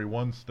Category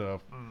 1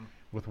 stuff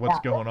with what's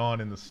going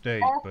on in the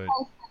state. Best case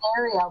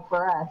scenario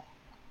for us.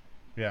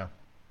 Yeah.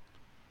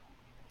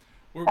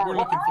 We're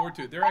looking forward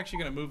to it. They're actually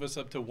going to move us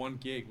up to 1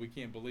 gig. We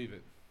can't believe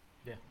it.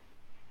 Yeah.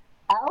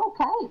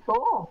 Okay,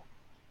 cool.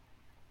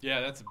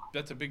 Yeah,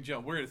 that's a big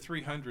jump. We're at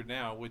 300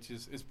 now, which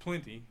is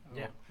plenty.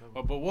 Yeah.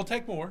 But we'll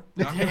take more.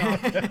 Yeah,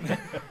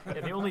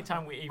 the only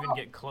time we even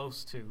get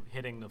close to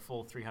hitting the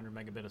full 300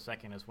 megabit a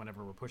second is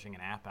whenever we're pushing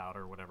an app out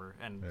or whatever.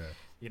 And,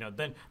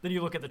 then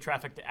you look at the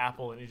traffic to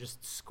Apple and it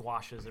just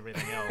squashes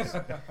everything else.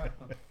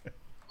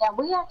 Yeah,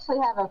 we actually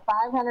have a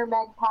 500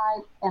 meg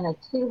pipe and a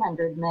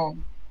 200 meg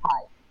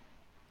pipe.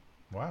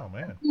 Wow,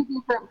 man. 2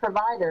 different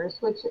providers,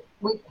 which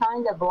we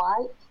kind of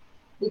liked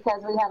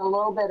because we had a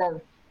little bit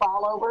of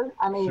fallover.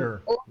 I mean,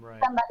 sure. If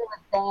somebody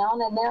was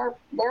down, and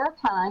there are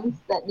times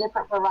that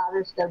different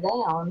providers go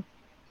down.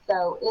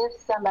 So if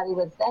somebody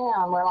was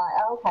down, we're like,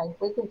 okay,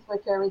 we can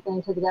switch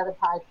everything to the other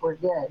pipe. We're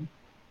good.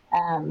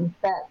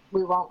 But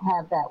we won't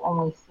have that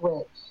when we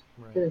switch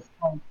to the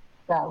state.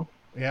 So.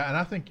 Yeah, and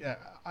I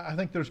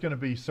think there's going to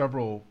be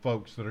several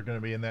folks that are going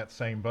to be in that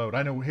same boat.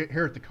 I know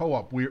here at the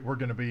co-op we're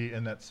going to be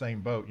in that same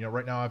boat.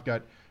 Right now I've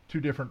got 2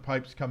 different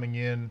pipes coming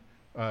in,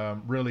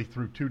 really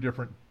through 2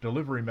 different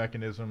delivery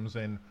mechanisms,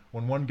 and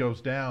when one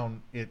goes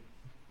down, it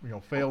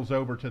fails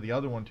over to the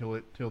other one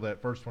till that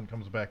first one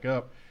comes back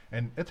up.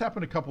 And it's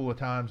happened a couple of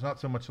times, not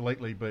so much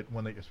lately, but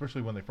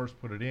especially when they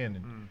first put it in,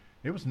 and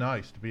it was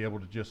nice to be able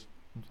to just.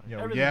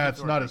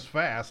 It's not as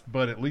fast,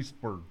 but at least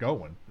we're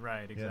going.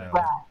 Right,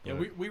 exactly. Yeah,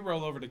 we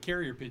roll over to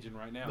carrier pigeon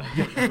right now.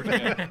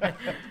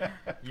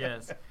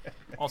 Yes,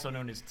 also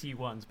known as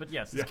T1s, but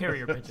yes, it's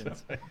carrier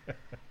pigeons.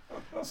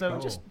 So,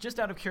 just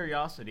out of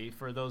curiosity,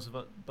 for those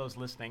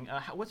listening,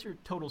 what's your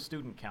total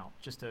student count?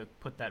 Just to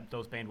put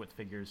those bandwidth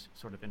figures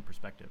sort of in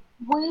perspective.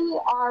 We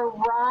are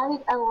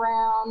right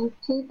around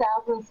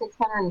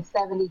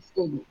 2,670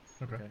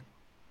 students. Okay.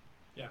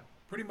 Yeah,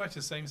 pretty much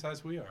the same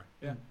size we are.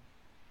 Yeah.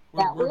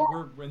 Yeah,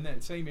 We're in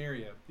that same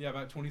area. Yeah,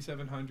 about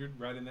 2,700,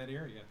 right in that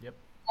area. Yep.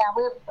 Yeah,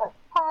 we have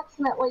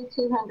approximately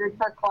 200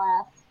 per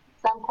class.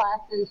 Some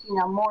classes,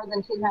 more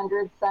than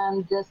 200,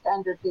 some just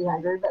under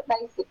 200, but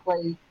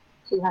basically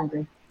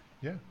 200.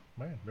 Yeah,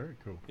 man, very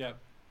cool. Yeah.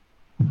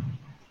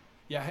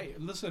 Yeah, hey,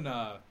 listen,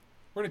 we're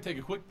going to take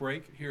a quick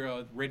break here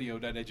at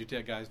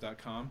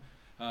radio.edutechguys.com.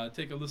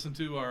 Take a listen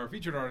to our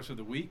featured artist of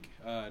the week,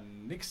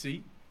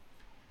 Nixie.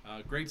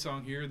 Great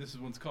song here. This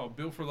one's called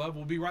Built for Love.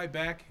 We'll be right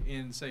back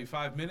in, say,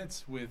 5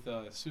 minutes with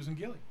Susan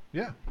Gilley.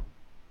 Yeah.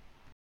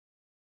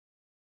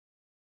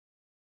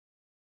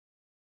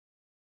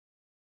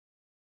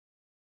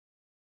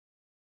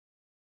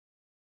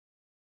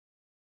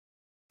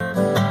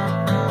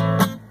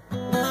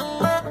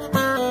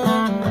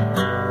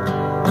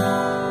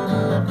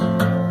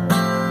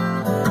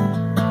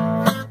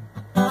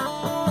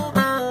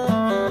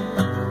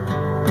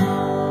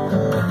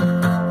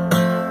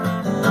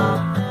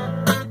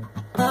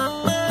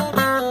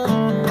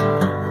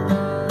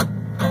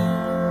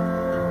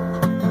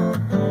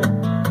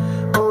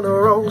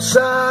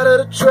 Side of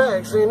the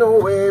tracks, ain't no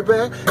way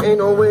back, ain't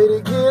no way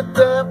to get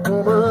that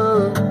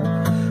woman.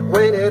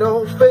 When it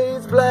all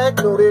fades black,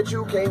 know that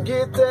you can't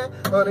get that,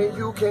 honey,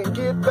 you can't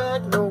get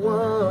back no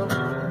one.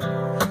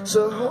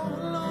 So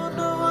hold on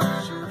to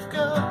what you've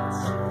got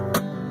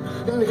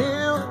and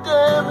heal the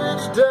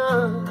damage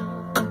done.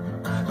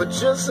 But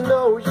just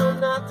know you're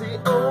not the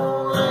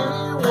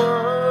only one.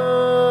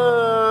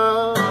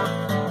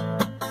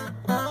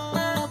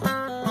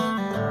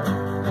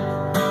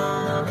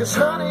 'Cause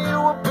honey,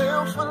 you were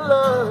built for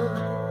love.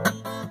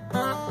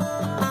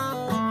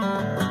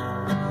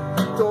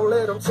 Don't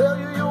let them tell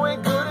you you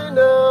ain't good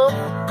enough.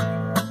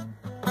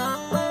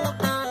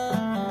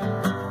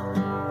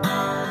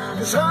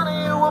 'Cause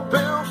honey, you were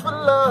built for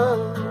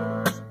love.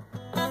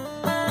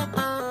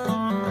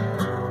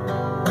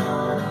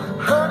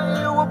 Honey,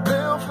 you were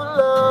built for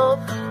love.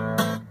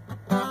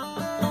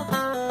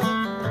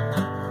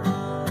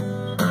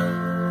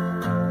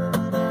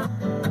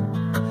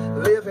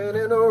 Living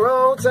in the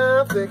wrong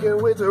time, thinking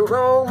with the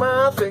wrong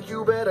mind. Think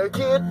you better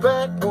get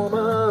back,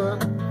 woman.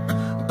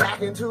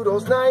 Back into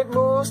those night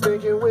moves,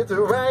 thinking with the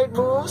right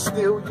moves.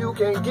 Still you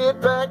can't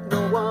get back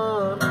no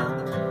one.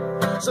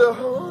 So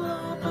hold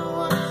on to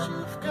what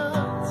you've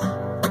got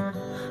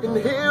and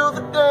heal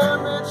the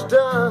damage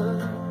done.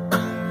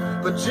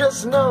 But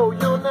just know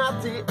you're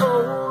not the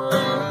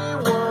only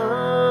one.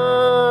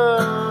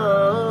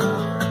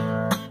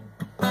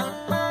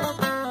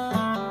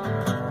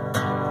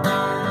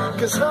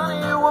 'Cause honey,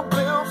 you were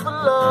built for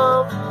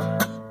love.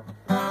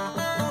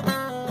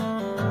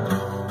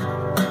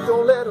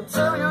 Don't let them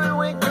tell you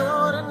you ain't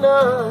good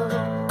enough.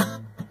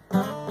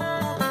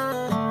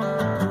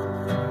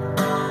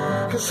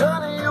 'Cause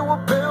honey, you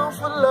were built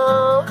for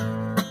love.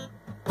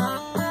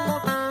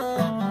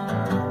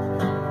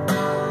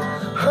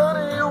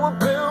 Honey, you were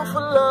built for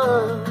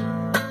love.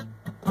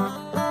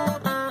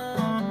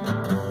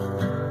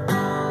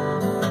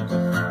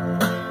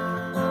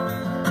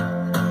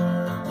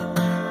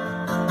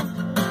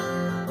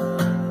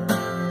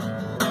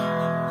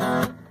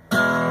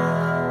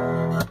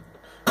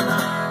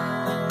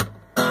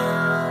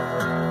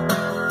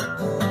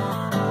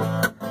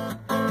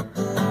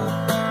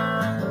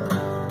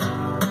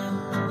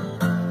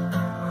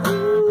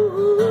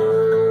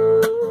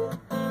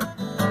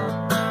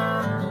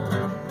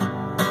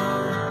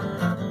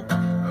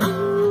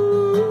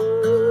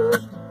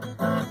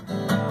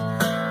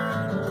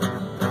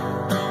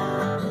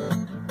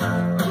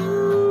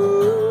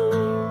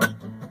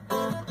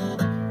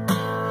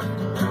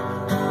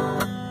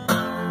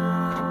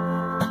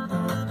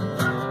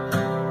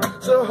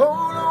 So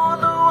hold on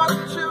to what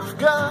you've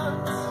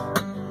got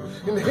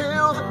and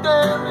heal the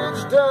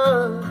damage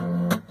done.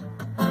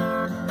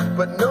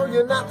 But know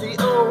you're not the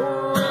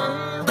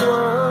only one.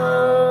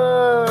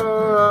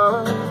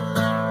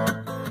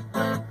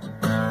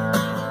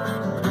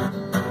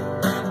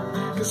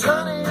 'Cause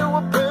honey, you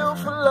were built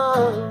for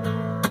love.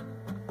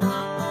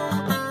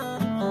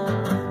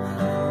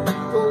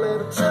 Don't let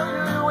them tell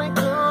you you ain't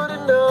good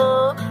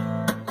enough.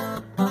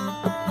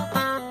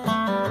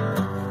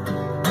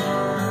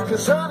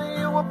 'Cause honey,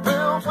 you were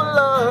built for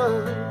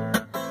love.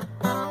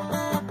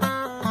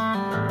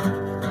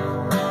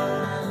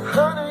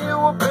 Honey, you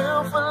were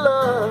built for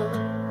love.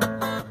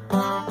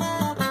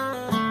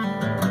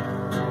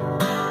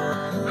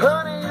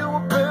 Honey, you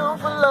were built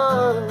for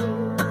love.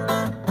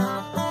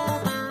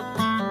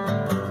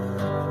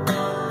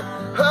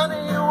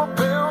 Honey, you were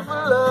built for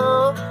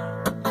love.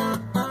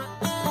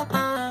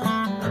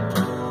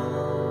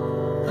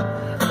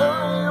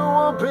 Honey, you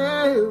were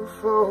built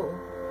for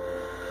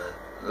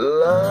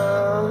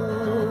love.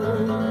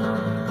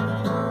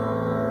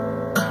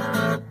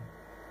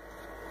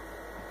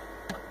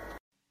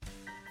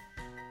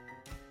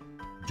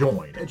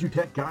 Join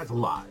EduTech Guys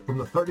Live from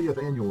the 30th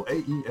Annual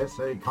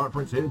AESA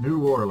Conference in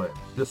New Orleans,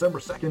 December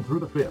 2nd through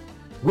the 5th.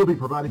 We'll be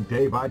providing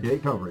day-by-day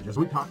coverage as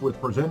we talk with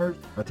presenters,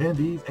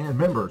 attendees, and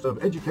members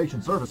of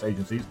education service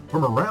agencies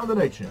from around the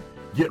nation.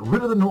 Get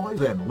rid of the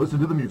noise and listen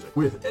to the music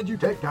with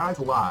EduTech Guys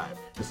Live,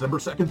 December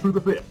 2nd through the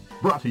 5th.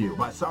 Brought to you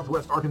by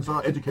Southwest Arkansas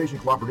Education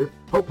Cooperative,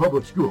 Hope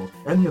Public Schools,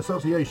 and the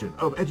Association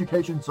of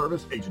Education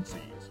Service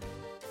Agencies.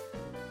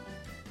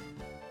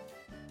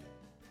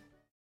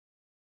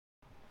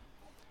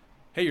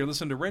 Hey, you're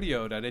listening to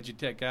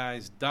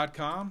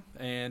radio.edutechguys.com,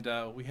 and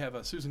we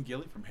have Susan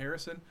Gilley from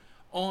Harrison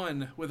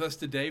on with us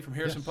today from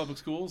Harrison Public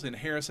Schools in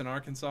Harrison,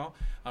 Arkansas.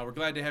 We're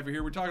glad to have you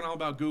here. We're talking all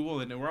about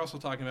Google, and we're also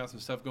talking about some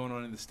stuff going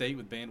on in the state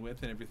with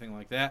bandwidth and everything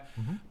like that.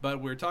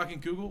 But we're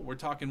talking Google, we're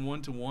talking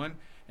one-to-one,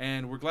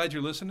 and we're glad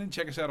you're listening.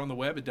 Check us out on the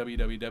web at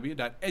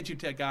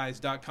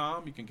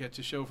www.edutechguys.com. You can catch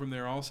the show from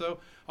there also.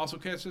 Also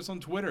catch us on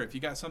Twitter. If you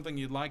got something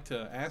you'd like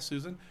to ask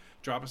Susan,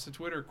 drop us a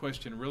Twitter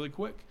question really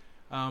quick.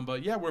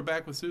 But yeah, we're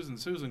back with Susan.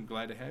 Susan,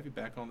 glad to have you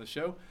back on the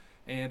show.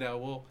 And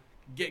we'll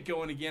get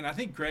going again. I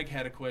think Greg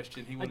had a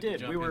question. He wanted to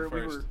jump in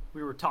first.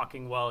 We were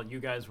talking while you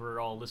guys were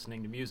all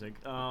listening to music,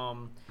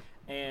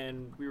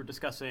 and we were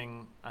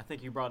discussing. I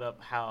think you brought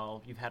up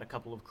how you've had a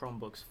couple of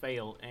Chromebooks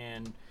fail,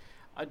 and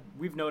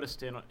we've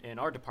noticed in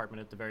our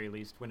department at the very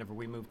least, whenever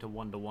we moved to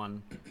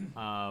one-to-one,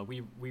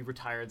 we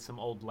retired some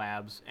old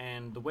labs,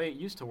 and the way it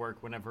used to work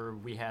whenever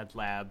we had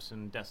labs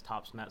and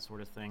desktops and that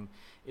sort of thing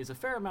is a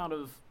fair amount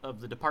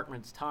of the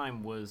department's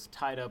time was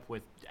tied up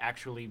with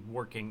actually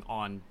working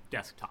on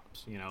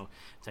desktops,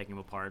 taking them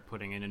apart,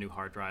 putting in a new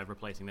hard drive,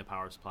 replacing the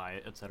power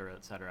supply, et cetera,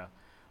 et cetera.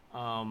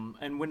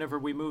 And whenever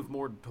we moved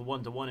more to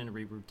one-to-one and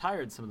we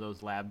retired some of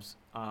those labs,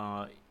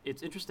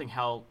 it's interesting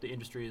how the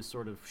industry is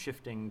sort of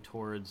shifting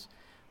towards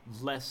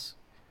less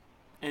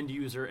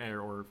end-user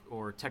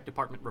or tech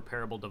department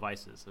repairable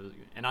devices. So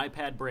an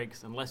iPad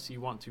breaks unless you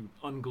want to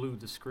unglue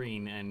the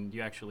screen and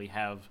you actually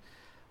have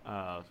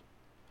a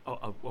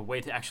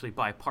way to actually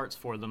buy parts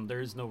for them.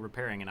 There is no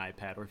repairing an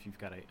iPad, or if you've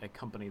got a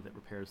company that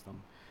repairs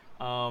them.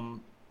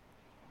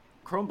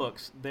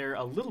 Chromebooks, they're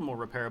a little more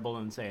repairable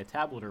than, say, a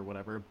tablet or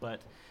whatever,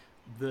 but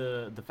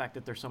the fact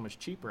that they're so much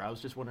cheaper, I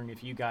was just wondering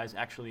if you guys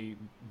actually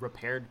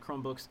repaired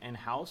Chromebooks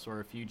in-house or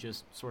if you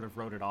just sort of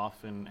wrote it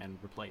off and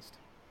replaced.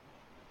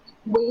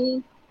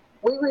 We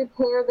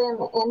repair them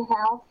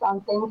in-house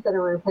on things that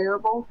are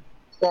repairable,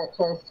 such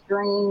as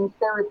screens.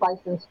 They're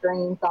replacing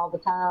screens all the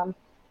time.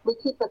 We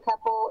keep a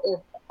couple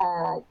if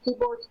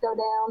keyboards go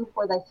down,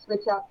 where they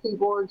switch out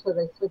keyboards or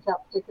they switch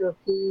out particular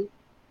keys.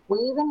 We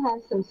even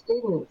have some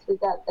students. We've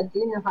got a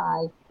junior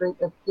high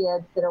group of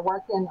kids that are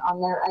working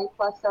on their A+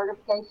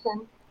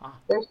 certification.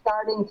 They're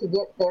starting to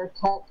get their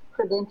tech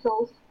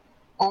credentials,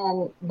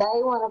 and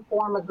they want to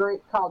form a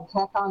group called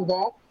Tech on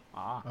Deck,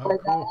 where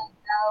they go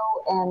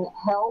and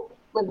help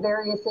with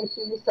various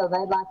issues. So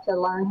they'd like to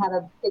learn how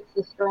to fix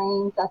the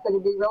screens. I said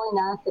it'd be really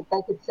nice if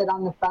they could sit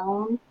on the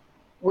phone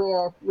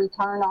with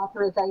return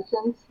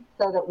authorizations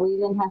so that we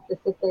didn't have to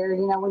sit there.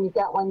 When you've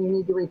got one you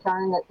need to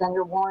return that's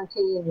under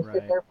warranty and you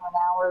sit there for an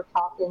hour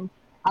talking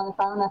on the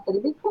phone. I said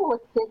it'd be cool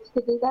if kids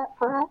could do that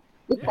for us,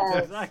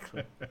 because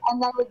Exactly.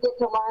 and they would get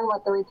to learn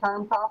what the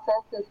return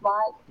process is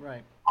like.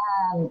 Right.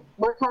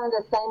 We're kind of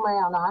the same way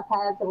on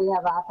iPads. If we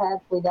have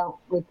iPads we don't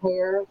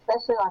repair,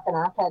 especially like an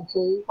iPad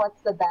 2.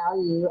 What's the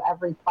value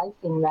of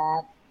replacing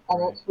that?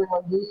 And its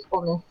real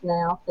usefulness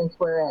now, since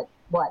we're at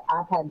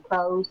iPad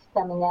Pros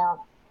coming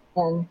out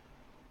in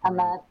a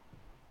month.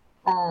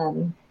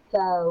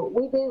 So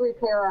we do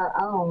repair our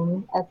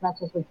own as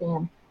much as we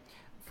can.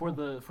 For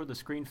the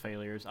screen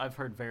failures, I've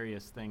heard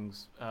various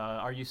things.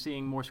 Are you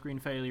seeing more screen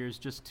failures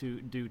just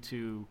due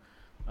to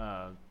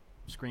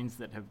screens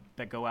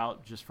that go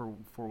out just for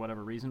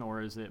whatever reason,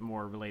 or is it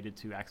more related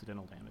to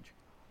accidental damage?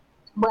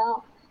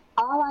 Well,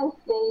 all I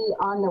see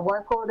on the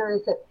work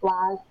orders that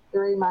flies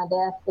through my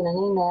desk in an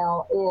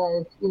email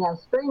is,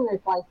 screen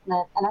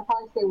replacement, and I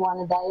probably see one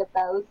a day of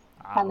those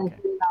coming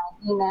through my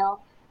email.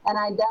 And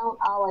I don't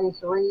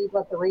always read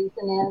what the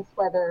reason is,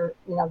 whether,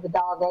 the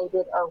dog ate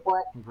it or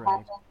what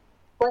happened.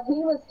 What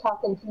he was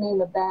talking to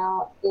me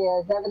about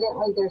is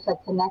evidently there's a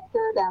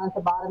connector down at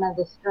the bottom of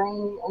the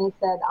screen, and he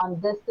said on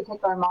this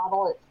particular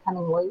model it's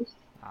coming loose.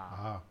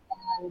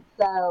 And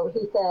so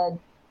he said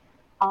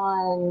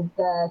on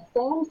the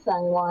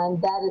Samsung one,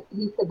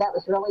 he said that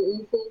was really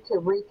easy to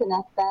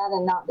reconnect that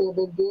and not be a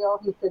big deal.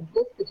 He said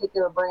this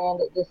particular brand,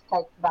 it just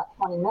takes about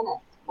 20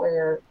 minutes,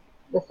 where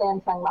the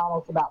Samsung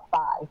model is about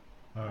 5.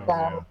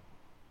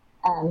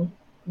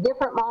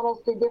 Different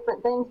models do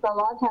different things, but a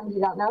lot of times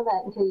you don't know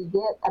that until you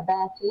get a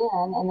batch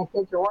in and the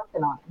kids are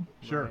working on it.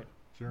 Sure.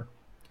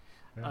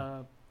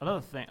 Yeah.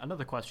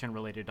 Another question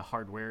related to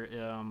hardware.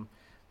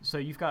 So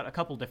you've got a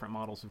couple different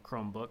models of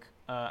Chromebook.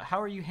 How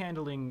are you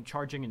handling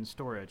charging and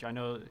storage? I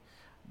know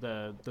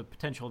the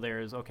potential there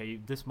is, okay,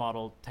 this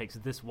model takes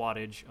this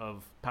wattage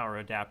of power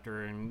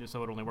adapter, and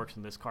so it only works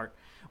in this cart.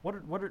 What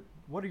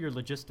are your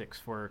logistics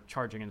for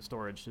charging and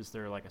storage? Is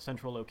there like a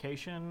central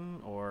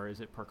location, or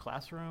is it per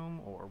classroom,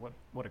 or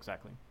what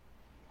exactly?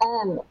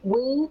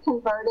 We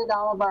converted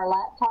all of our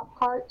laptop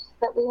carts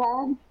that we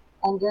had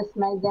and just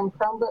made them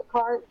Chromebook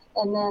carts,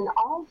 and then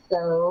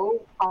also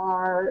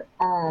our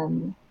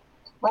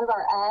one of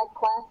our ag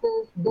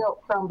classes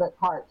built Chromebook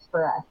carts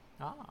for us.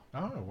 Oh,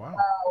 wow.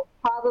 So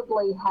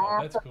probably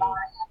half of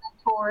our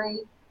inventory.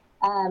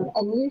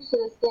 And you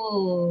should have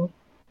seen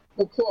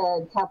the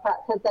kids,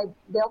 because they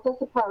built us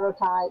a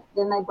prototype,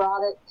 then they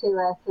brought it to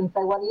us and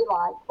say, what do you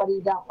like, what do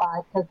you don't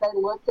like? Because they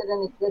looked at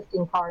an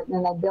existing cart and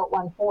then they built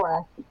one for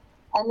us.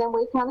 And then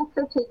we kind of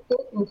critiqued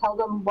it and told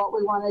them what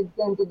we wanted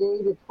them to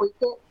do to tweak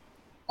it.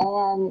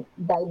 and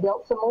they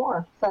built some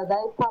more. So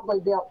they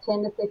probably built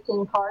 10 to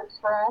 15 carts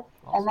for us,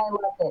 and they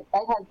loved it.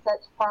 They had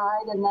such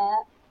pride in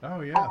that.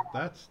 Oh yeah,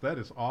 that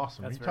is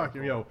awesome. That's You very talk,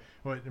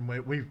 cool.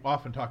 we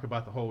often talk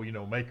about the whole,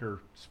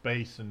 maker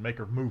space and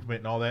maker movement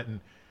and all that, and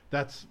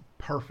that's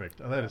perfect.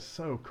 That is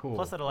so cool.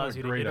 Plus, that What a allows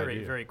you to great iterate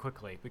idea. very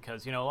quickly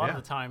because, a lot of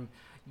the time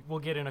we'll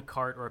get in a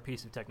cart or a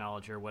piece of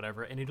technology or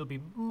whatever, and it'll be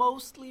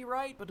mostly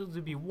right, but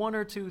it'll be one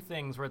or two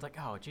things where it's like,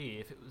 oh, gee,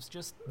 if it was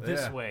just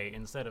this way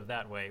instead of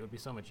that way, it would be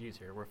so much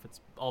easier. Where if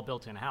it's all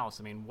built in-house,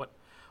 I mean,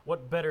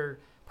 what better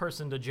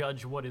person to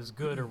judge what is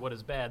good or what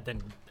is bad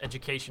than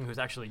education who's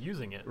actually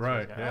using it?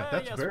 Right, So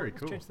that's very let's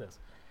cool. change this.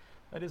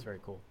 That is very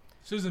cool.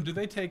 Susan, do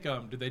they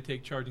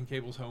take charging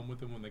cables home with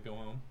them when they go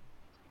home?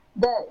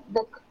 The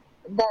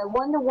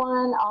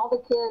one-to-one, all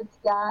the kids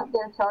got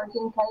their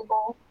charging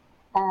cable,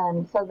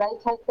 so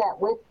they take that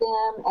with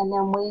them, and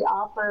then we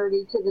offered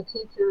each of the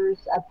teachers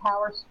a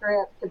power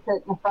strip to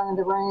put in the front of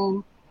the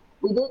room.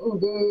 We didn't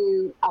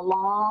do a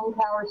long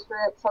power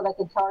strip so they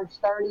could charge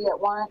 30 at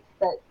once,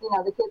 but,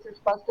 the kids are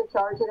supposed to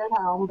charge it at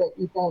home, but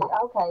you think,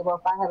 okay,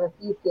 well, if I have a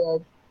few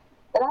kids.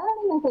 But I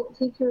don't even think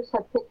teachers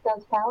have picked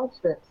those power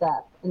strips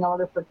up in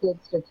order for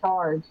kids to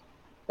charge.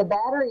 The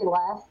battery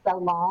lasts so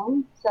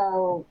long,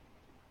 so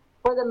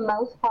for the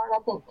most part, I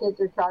think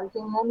kids are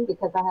charging them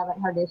because I haven't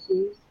heard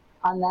issues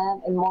on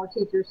that, and more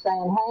teachers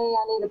saying, hey,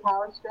 I need a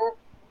power strip.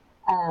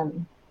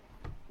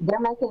 They're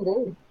making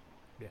do.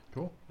 Yeah,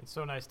 cool. It's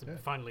so nice to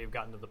finally have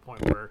gotten to the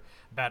point where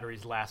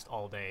batteries last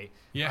all day.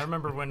 Yeah. I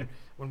remember when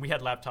we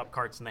had laptop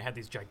carts and they had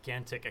these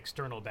gigantic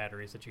external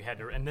batteries that you had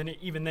to, and then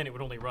even then it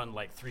would only run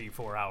like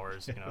 3-4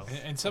 hours.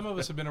 And some of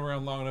us have been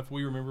around long enough.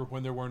 We remember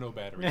when there were no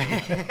batteries.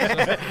 Man,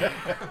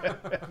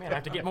 I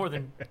have to get more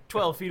than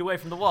 12 feet away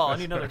from the wall. I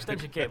need another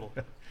extension cable.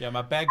 Yeah,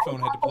 my bag phone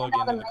had to plug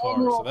in the car,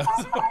 so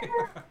that's.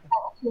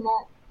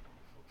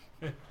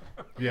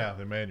 Yeah,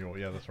 the manual.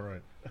 Yeah, that's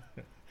right.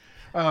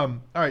 All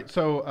right,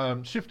 so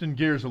shifting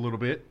gears a little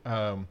bit,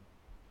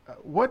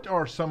 what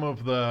are some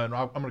of the, and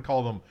I'm going to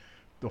call them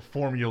the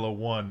Formula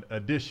One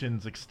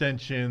additions,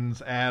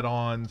 extensions,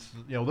 add-ons,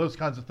 those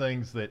kinds of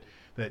things that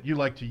you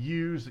like to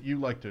use, that you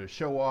like to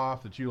show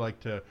off, that you like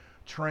to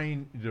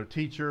train the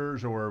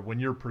teachers, or when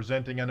you're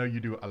presenting? I know you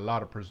do a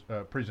lot of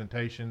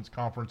presentations,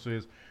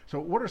 conferences. So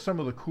what are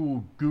some of the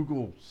cool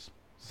Google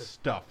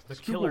stuff, the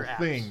Google killer apps.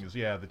 things,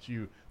 that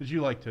you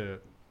like to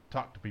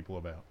talk to people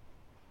about?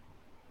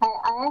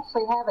 I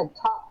actually have a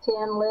top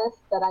 10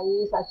 list that I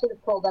use. I should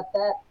have pulled up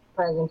that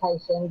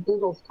presentation,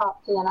 Google's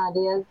top 10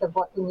 ideas of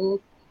what to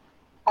use.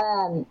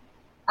 I'm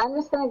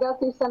just going to go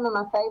through some of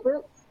my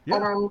favorites,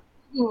 and I'm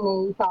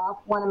reading these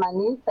off one of my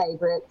new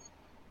favorites.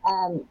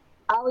 I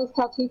always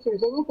tell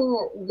teachers anything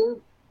that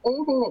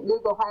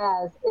Google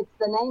has, it's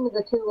the name of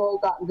the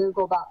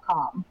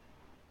tool.google.com.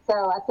 So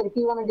I said, if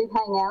you want to do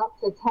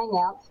Hangouts, it's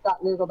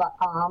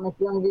hangouts.google.com. If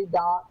you want to do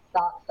docs,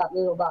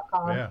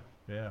 docs.google.com.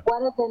 Yeah.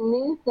 One of the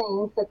new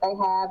things that they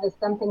have is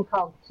something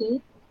called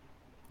Keep.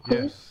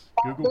 Yes,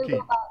 Google Keep.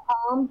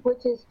 Google.com,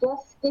 which is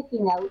just sticky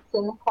notes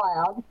in the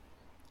cloud.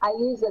 I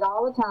use it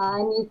all the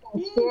time. You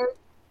can share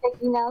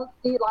sticky notes.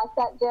 Do you like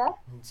that, Jeff?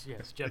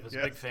 Yes, Jeff is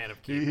a big fan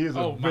of Keep. He is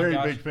a very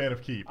big fan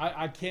of Keep.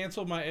 I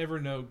canceled my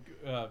Evernote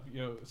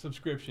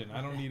subscription.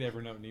 I don't need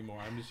Evernote anymore.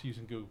 I'm just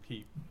using Google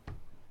Keep.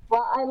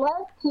 Well, I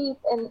love Keep,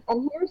 and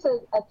here's a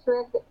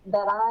trick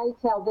that I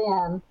tell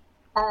them.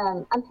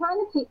 I'm trying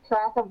to keep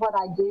track of what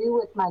I do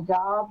with my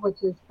job,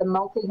 which is the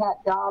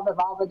multi-hat job of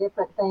all the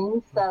different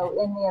things. So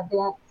in the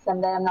event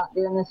someday I'm not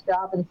doing this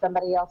job and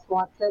somebody else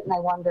wants it, and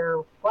they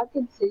wonder, what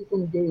did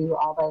Susan do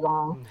all day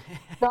long?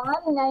 So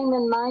I'm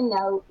naming my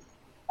notes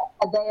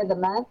a day of the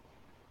month.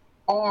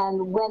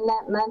 And when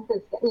that month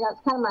is,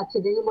 it's kind of my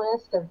to-do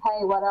list of,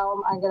 hey, what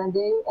else am I going to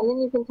do? And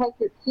then you can take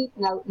your Keep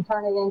note and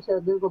turn it into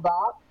a Google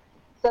Doc.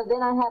 So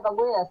then I have a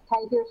list.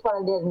 Hey, here's what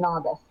I did in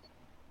August.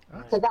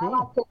 Because I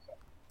like to.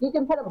 You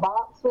can put a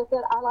box with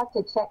it. I like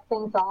to check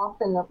things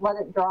off and let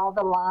it draw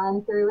the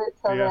line through it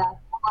so that I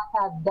feel like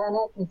I've done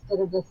it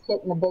instead of just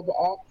hitting the big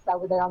X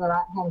over there on the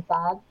right-hand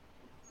side.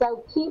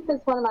 So Keep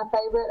is one of my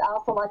favorite. I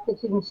also like that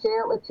you can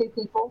share it with two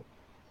people.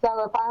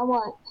 So if I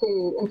want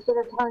to, instead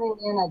of turning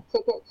in a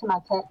ticket to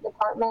my tech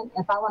department,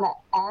 if I want to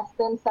ask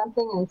them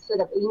something instead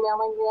of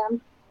emailing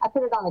them, I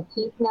put it on a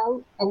Keep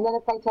note, and then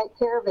if they take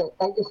care of it,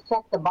 they just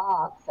check the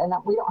box, and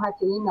we don't have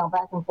to email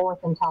back and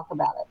forth and talk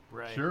about it.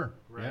 Right. Sure.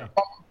 Right. Yeah.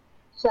 They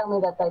show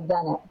me that they've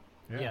done it.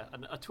 Yeah,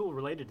 a tool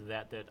related to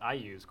that I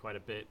use quite a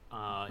bit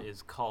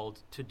is called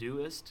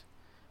Todoist,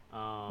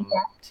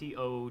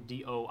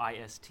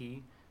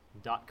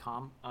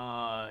 Todoist.com.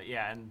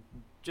 And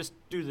just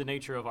due to the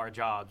nature of our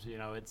jobs,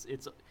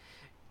 it's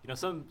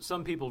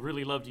some people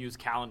really love to use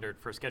Calendar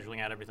for scheduling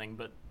out everything,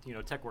 but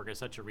tech work is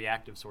such a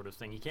reactive sort of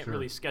thing. You can't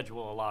really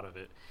schedule a lot of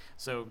it.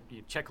 So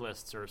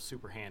checklists are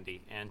super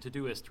handy, and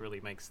Todoist really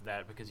makes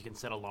that because you can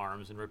set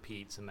alarms and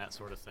repeats and that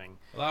sort of thing.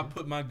 Well, I'll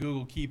put my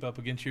Google Keep up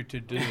against your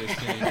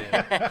Todoist any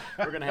day.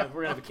 We're gonna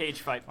have a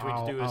cage fight between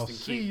Todoist I'll and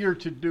see Keep. your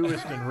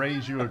Todoist and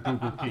raise you a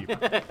Google Keep.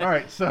 All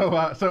right, so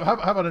how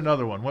about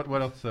another one?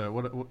 What else?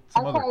 What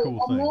some other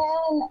cool and things?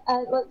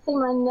 then let's see.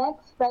 My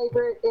next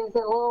favorite is a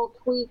little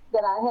tweak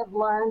that I have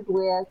learned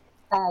with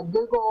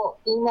Google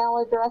email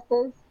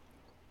addresses.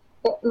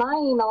 My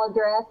email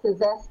address is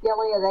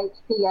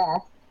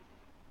sgilley@hps,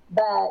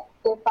 but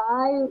if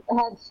I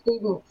had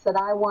students that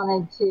I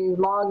wanted to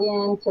log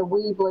in to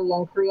Weebly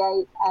and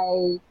create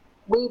a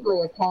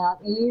Weebly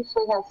account, you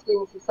usually have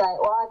students who say,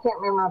 well, I can't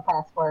remember my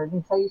password,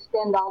 and so you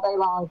spend all day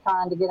long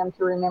trying to get them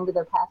to remember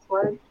their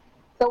password.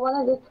 So one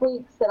of the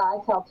tweaks that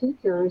I tell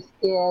teachers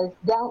is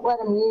don't let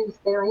them use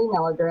their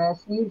email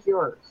address, use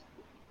yours.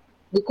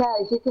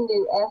 Because you can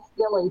do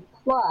sgilley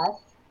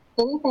plus,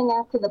 anything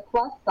after the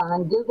plus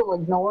sign, Google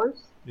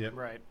ignores. Yep.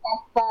 Right. And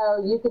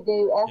so you could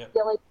do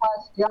sgilley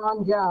plus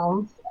John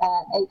Jones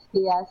at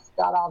HPS,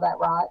 got all that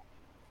right.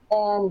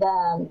 And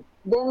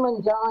then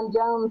when John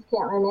Jones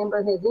can't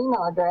remember his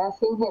email address,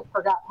 he hit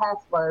forgot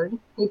password.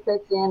 He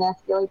puts in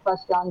sgilley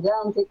plus John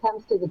Jones. It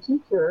comes to the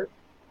teacher.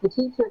 The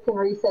teacher can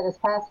reset his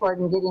password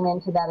and get him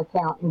into that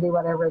account and do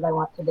whatever they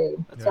want to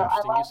do. That's So I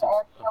interesting like use of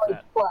sgilley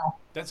that. plus.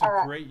 That's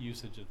a great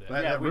usage of that.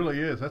 That really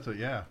is. That's a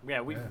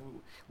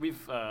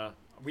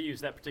We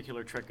use that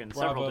particular trick in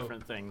Bravo. several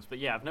different things. But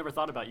yeah, I've never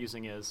thought about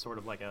using it as sort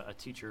of like a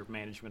teacher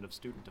management of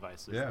student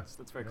devices. Yeah.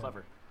 That's very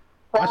clever.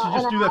 I should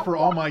just do that for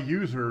all my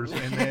users,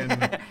 and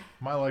then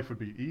my life would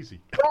be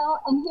easy.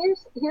 Well, and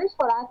here's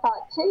what I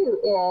thought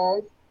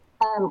too is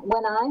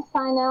when I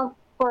sign up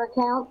for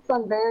accounts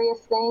on various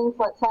things,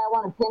 let's say I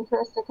want a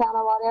Pinterest account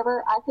or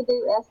whatever, I could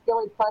do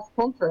sgilley plus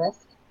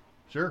Pinterest.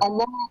 Sure. And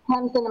then when it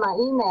comes into my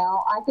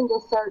email, I can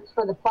just search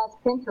for the plus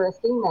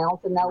Pinterest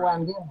emails and know where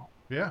I'm doing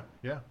it.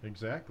 Yeah,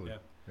 exactly. Yeah.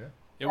 Yeah.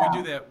 Yeah,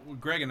 we do that.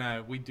 Greg and I,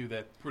 we do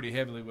that pretty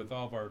heavily with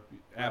all of our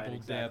Apple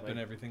Depth exactly. and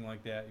everything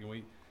like that.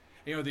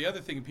 The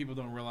other thing people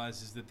don't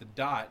realize is that the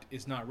dot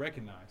is not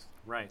recognized.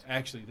 Right.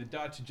 Actually, the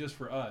dots are just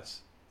for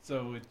us.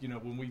 So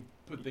when we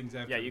put things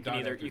after you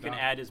can dot you can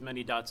add as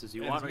many dots as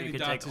you want, or you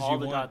can take all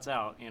the dots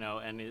out,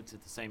 and it's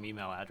at the same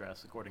email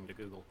address according to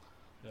Google.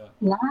 Yeah.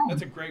 Nice.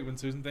 That's a great one,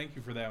 Susan. Thank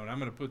you for that one. I'm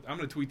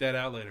gonna tweet that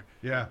out later.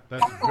 Yeah,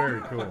 that's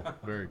very cool.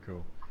 Very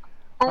cool.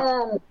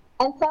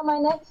 And so my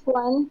next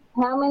one,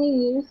 how many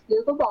use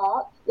Google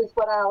Docs is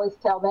what I always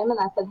tell them. And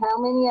I said, how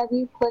many of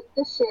you click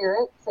to share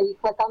it? So you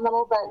click on the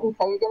little button,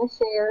 say you're going to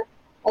share,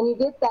 and you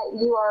get that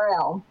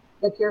URL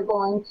that you're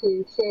going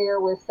to share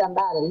with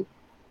somebody.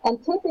 And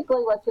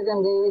typically what you're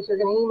going to do is you're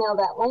going to email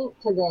that link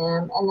to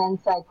them and then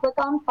say, click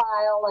on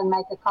file and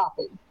make a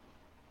copy.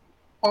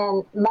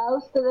 And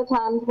most of the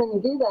times when you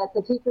do that,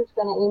 the teacher's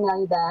going to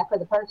email you back, or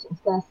the person's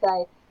going to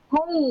say,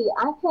 hey,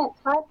 I can't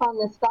type on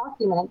this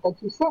document that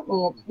you sent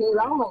me. It's view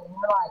only. And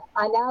you're like,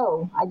 I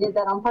know. I did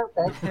that on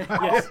purpose.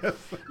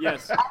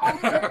 Yes.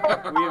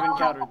 We have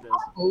encountered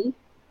this.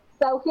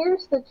 So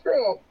here's the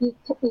trick. You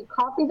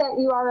copy that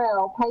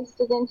URL, paste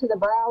it into the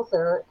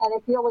browser, and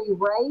if you'll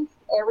erase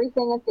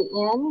everything at the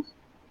end,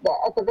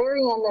 at the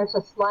very end there's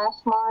a slash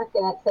mark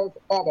and it says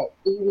edit,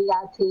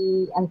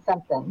 EDIT and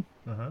something.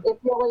 Uh-huh. If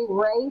you'll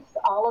erase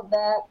all of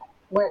that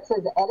where it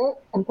says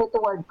edit and put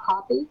the word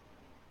copy,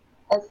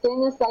 as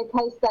soon as they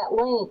paste that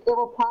link, it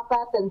will pop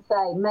up and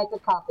say, make a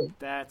copy.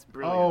 That's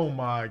brilliant. Oh,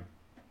 my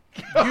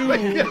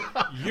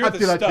You're the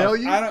Did stuff. I tell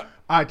you?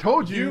 I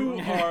told you.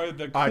 You are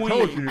the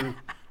queen.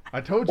 I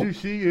told you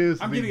she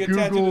is I'm the getting a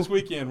Google... tattoo this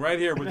weekend right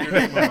here with your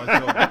name on my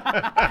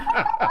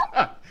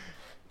shoulder.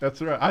 That's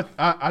right.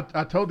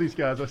 I told these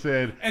guys, I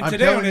said, And I'm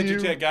today on telling you...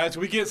 EduTech, guys,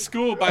 we get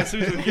schooled by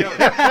Susan Gilley.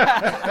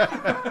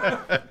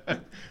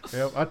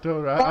 Yep, I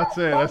told her. I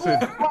said,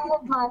 That is one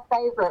of my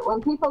favorite.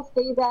 When people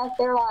see that,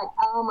 they're like,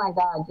 oh my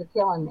God, you're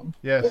killing me.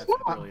 yes,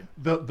 Brilliant.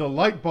 the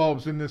light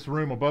bulbs in this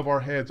room above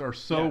our heads are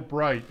so Yeah.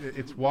 bright,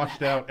 it's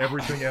washed out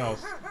everything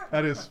else.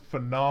 That is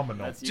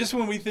phenomenal. That's Just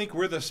when we think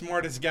we're the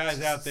smartest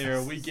guys out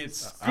there, we get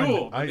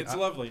schooled. It's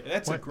lovely.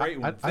 That's a great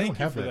one. I don't Thank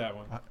you have for that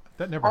one.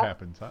 That never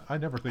happens. I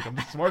never think I'm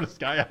the smartest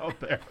guy out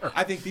there.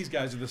 I think these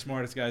guys are the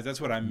smartest guys. That's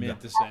what I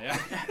meant to say.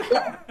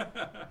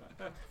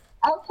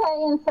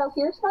 Okay, and so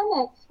here's my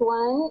next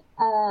one.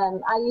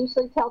 I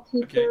usually tell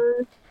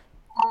teachers,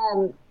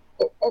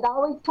 it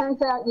always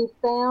turns out you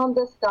found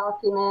this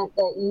document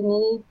that you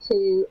need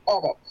to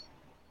edit,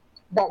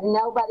 but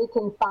nobody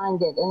can find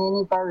it in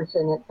any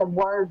version. It's a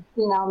Word,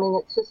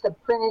 it's just a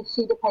printed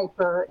sheet of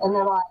paper, and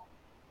they're like,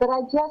 but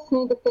I just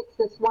need to fix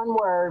this one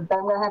word, but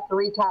I'm going to have to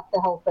retype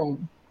the whole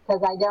thing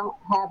because I don't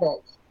have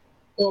it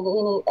in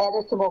any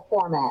editable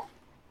format,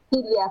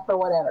 PDF or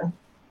whatever.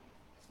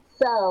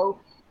 So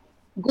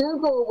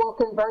Google will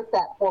convert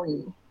that for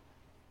you.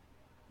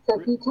 So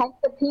if you take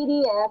the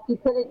PDF, you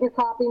put it in your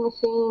copy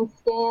machine,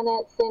 scan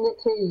it, send it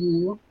to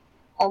you,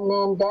 and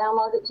then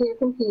download it to your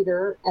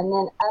computer, and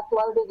then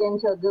upload it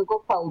into a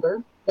Google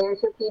folder.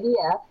 There's your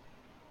PDF.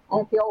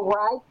 And if you'll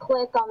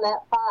right-click on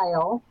that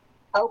file,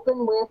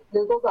 open with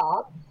Google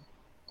Docs,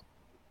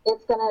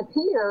 it's going to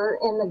appear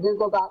in the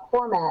Google Doc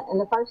format. And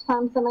the first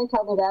time somebody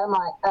told me that, I'm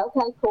like,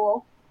 okay,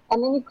 cool.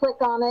 And then you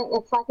click on it,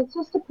 and it's like, it's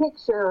just a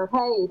picture.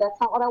 Hey, that's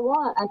not what I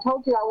want. I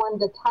told you I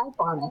wanted to type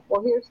on it.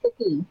 Well, here's the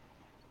key.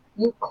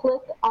 You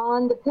click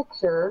on the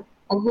picture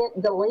and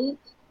hit delete,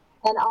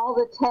 and all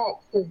the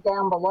text is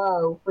down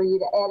below for you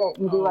to edit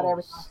and do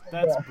whatever you want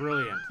to do. That's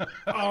brilliant.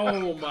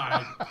 Oh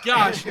my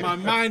gosh, my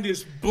mind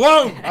is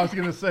blown. I was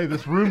going to say,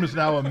 this room is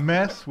now a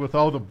mess with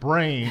all the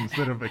brains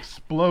that have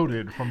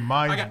exploded from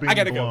minds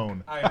being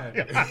blown.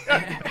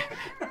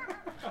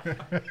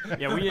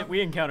 Yeah, we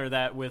encounter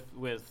that with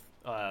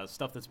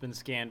stuff that's been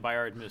scanned by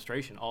our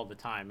administration all the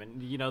time.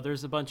 And, you know,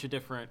 there's a bunch of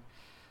different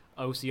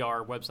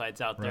OCR websites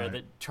out there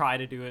that try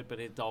to do it, but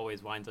it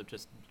always winds up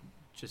just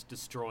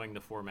destroying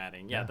the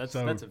formatting. Yeah, that's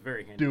a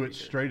very handy do it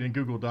feature. straight in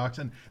Google Docs.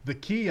 And the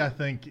key, I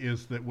think,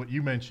 is that what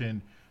you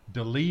mentioned,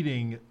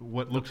 deleting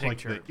what looks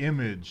like the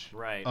image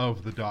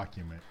of the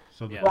document.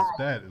 So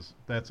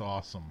that's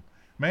awesome.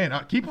 Man,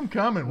 keep them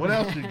coming. What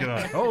else you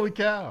got? Holy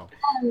cow.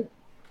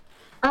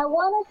 I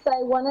want to say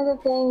one of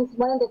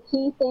the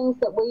key things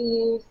that we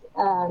use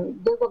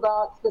Google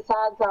Docs,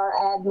 besides our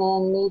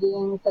admin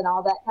meetings and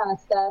all that kind of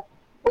stuff,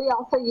 we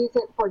also use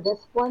it for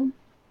discipline.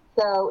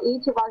 So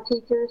each of our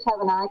teachers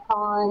have an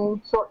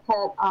icon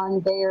shortcut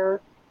on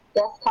their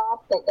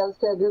desktop that goes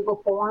to a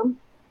Google form,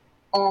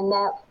 and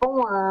that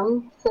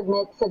form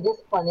submits a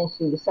discipline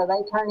issue. So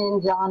they turn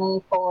in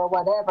Johnny for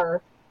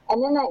whatever,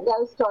 and then that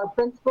goes to our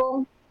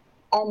principal.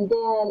 And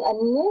then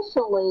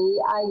initially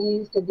I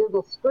used a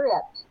Google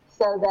script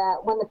so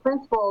that when the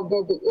principal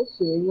did the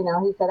issue, you know,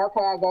 he said, okay,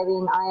 I gave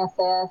him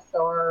ISS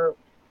or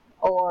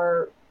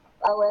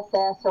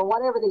OSS or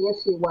whatever the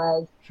issue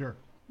was. Sure.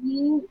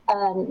 He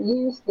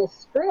used the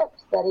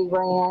script that he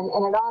ran,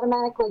 and it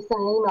automatically sent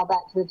an email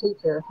back to the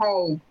teacher.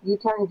 Hey, you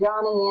turned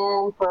Johnny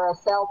in for a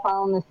cell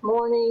phone this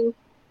morning.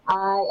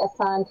 I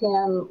assigned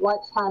him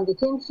lunchtime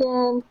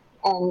detention,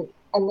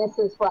 and this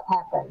is what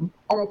happened.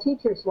 And the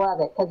teachers love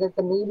it because it's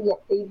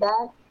immediate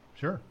feedback.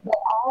 Sure. But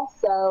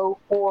also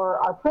for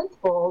our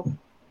principals,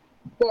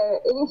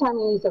 anytime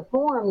you use a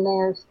form,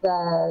 there's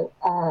the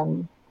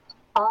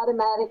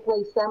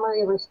automatically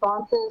summary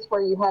responses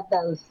where you have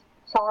those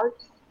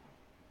charts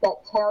that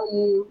tell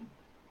you,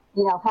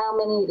 you know, how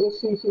many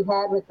issues you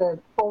had with the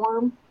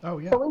form. Oh,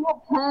 yeah. So we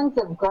have tons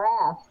of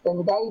graphs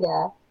and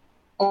data.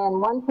 And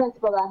one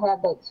principal that I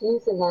have that's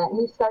using that,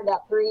 he started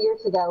out 3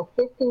 years ago,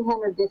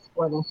 1,500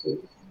 discipline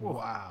issues.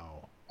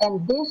 Wow.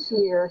 And this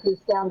year, he's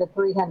down to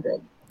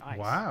 300. Nice.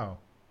 Wow.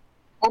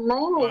 And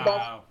mainly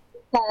that's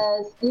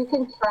because you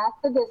can track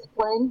the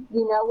discipline.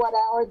 You know what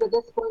hour the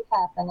discipline's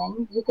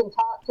happening. You can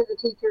talk to the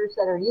teachers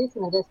that are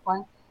using the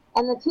discipline.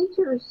 And the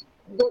teachers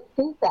get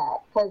feedback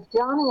because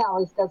Johnny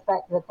always goes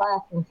back to the class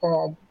and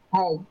said,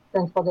 hey,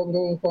 principal didn't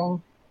do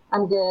anything.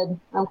 I'm good.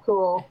 I'm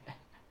cool.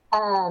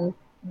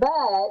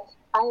 But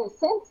I have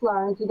since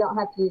learned you don't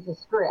have to use a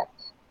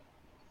script.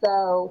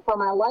 So for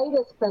my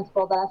latest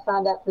principal that I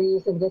signed up for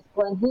using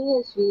discipline, he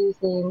is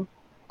using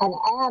an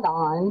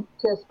add-on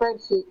to a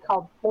spreadsheet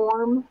called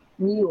Form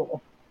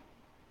Mule.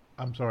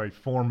 I'm sorry,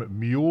 Form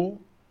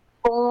Mule?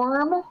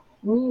 Form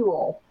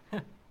Mule.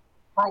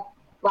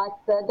 Like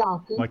the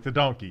donkey. Like the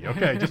donkey.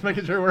 Okay, just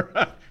making sure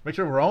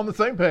we're all on the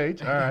same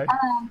page. All right.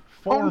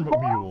 Form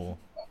Mule.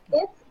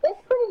 It's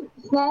pretty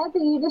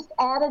snazzy. You just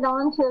add it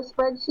on to a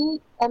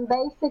spreadsheet, and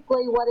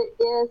basically what it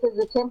is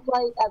a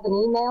template of an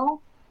email,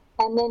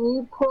 and then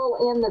you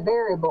pull in the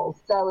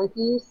variables. So if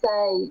you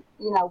say,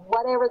 you know,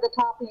 whatever the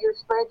top of your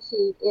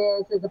spreadsheet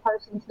is the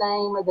person's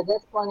name or the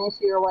discipline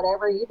issue or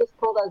whatever, you just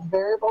pull those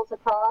variables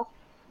across,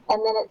 and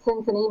then it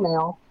sends an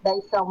email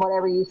based on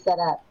whatever you set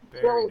up.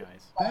 Very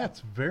nice.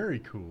 That's very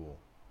cool.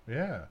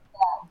 Yeah.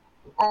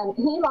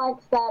 He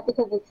likes that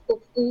because it's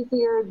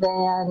easier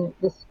than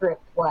the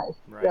script was.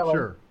 Right.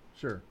 Really.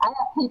 Sure. I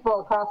have people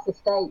across the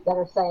state that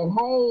are saying,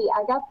 hey,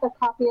 I got the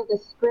copy of the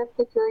script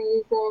that you're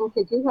using.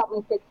 Could you help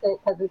me fix it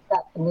because it's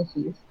got some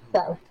issues?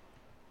 So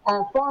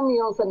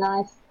Formule's a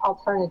nice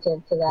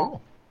alternative to that.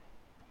 Cool.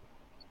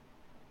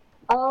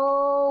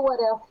 Oh, what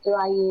else do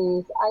I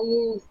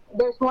use?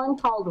 There's one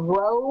called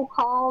Roll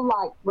Call,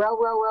 like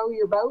row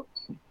your boat.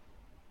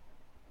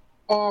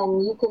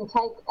 And you can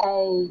take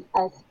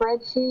a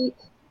spreadsheet,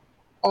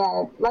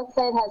 and let's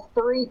say it has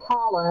 3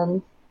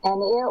 columns,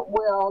 and it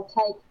will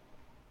take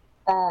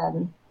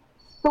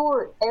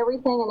sort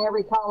everything in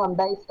every column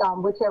based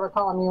on whichever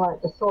column you want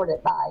it to sort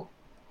it by.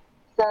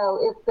 So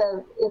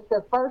if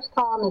the first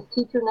column is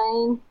teacher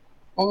name,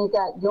 and you've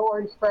got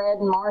George, Fred,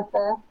 and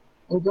Martha,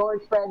 and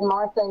George, Fred, and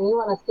Martha, and you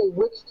want to see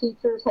which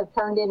teachers have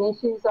turned in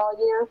issues all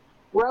year,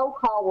 Roll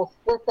Call will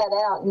split that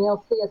out, and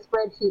you'll see a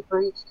spreadsheet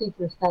for each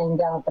teacher's name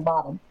down at the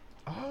bottom.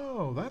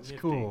 Oh, that's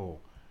cool.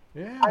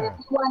 Yeah. Or if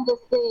you wanted to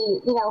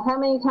see, you know, how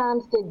many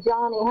times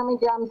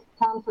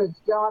was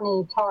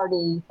Johnny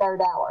tardy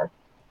third hour?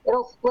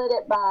 It'll split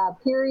it by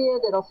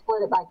period, it'll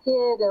split it by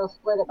kid, it'll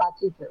split it by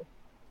teacher.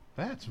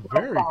 That's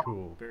very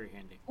cool. Very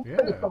handy.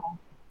 It's pretty cool.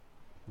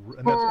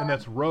 And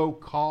that's row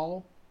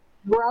call.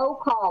 Row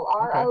call,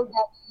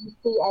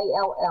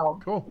 ROWCALL.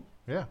 Cool.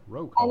 Yeah,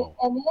 row call.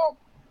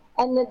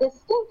 And the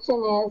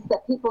distinction is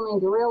that people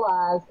need to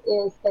realize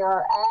is there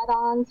are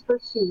add-ons for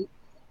sheets,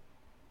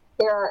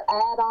 there are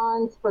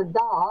add-ons for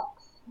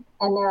docs,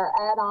 and there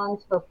are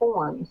add-ons for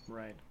forms.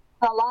 Right.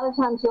 So a lot of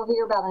times you'll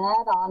hear about an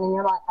add-on and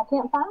you're like, I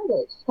can't find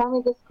it. Just tell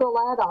me this cool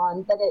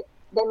add-on, but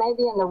they may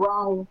be in the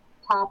wrong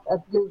type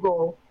of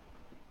Google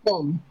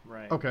thing.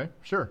 Right. Okay,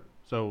 sure.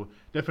 So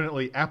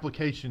definitely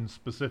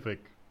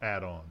application-specific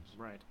add-ons.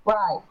 Right.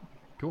 Right.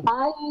 Cool.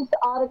 I use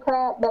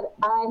Autocrat, but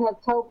I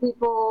have told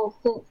people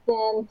since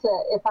then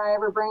to, if I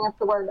ever bring up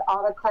the word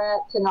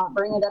Autocrat, to not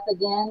bring it up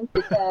again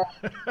because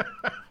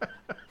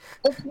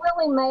it's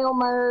really mail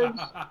merge.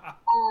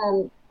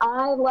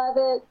 I love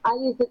it. I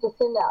use it to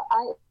send out.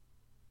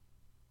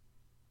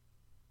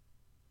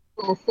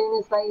 As soon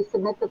as they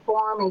submit the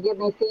form and give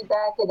me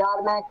feedback, it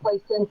automatically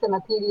sends them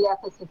a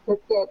PDF, a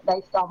certificate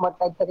based on what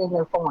they put in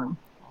their form.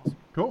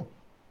 Cool.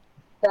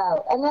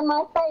 So, and then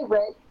my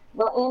favorite,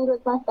 we'll end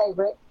with my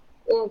favorite,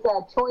 is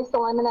a Choice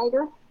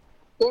Eliminator.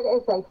 It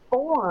is a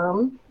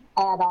form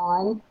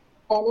add-on,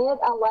 and it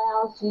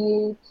allows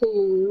you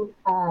to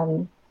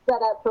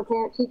set up for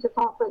parent-teacher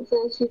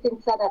conferences. You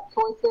can set up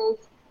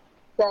choices.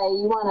 Say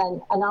you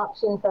want an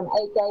option from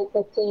 8 to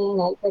 8:15,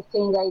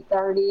 8:15 to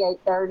 8:30,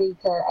 8:30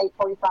 to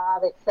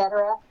 8:45,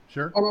 etc.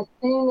 Sure. And as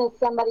soon as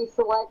somebody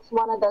selects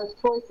one of those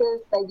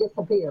choices, they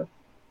disappear.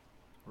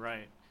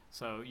 Right.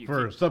 So you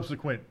For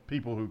subsequent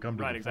people who come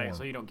to right, the exactly. forum.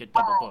 So you don't get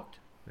double booked.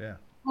 Yeah.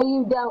 So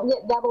you don't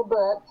get double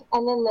booked.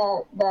 And then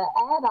the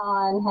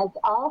add-on has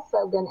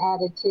also been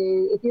added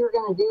to, if you're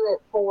going to do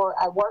it for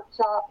a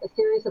workshop, a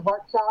series of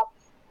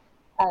workshops,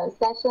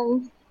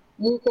 sessions,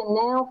 you can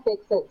now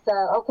fix it. So,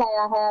 okay,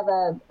 I have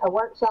a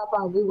workshop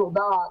on Google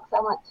Docs. I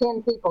want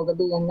 10 people to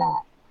be in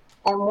that.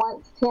 And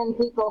once 10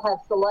 people have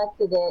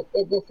selected it,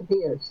 it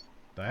disappears.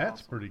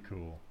 That's pretty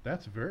cool.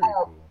 That's very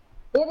cool.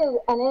 It is,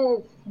 and it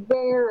is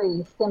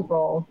very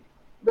simple,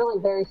 really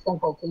very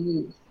simple to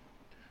use.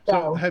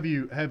 So have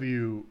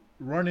you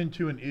run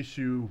into an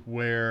issue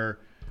where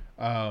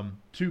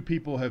two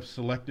people have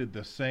selected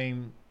the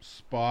same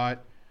spot?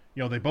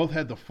 You know, they both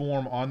had the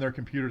form on their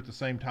computer at the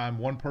same time.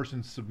 One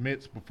person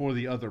submits before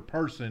the other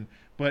person,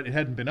 but it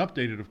hadn't been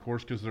updated, of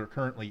course, because they're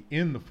currently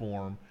in the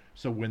form.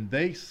 So when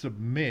they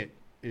submit,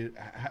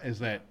 is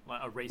there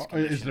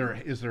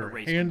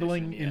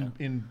handling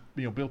in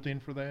built in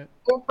for that?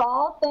 If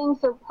all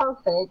things are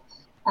perfect,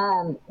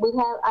 I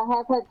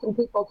have had some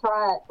people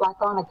try it like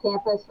on a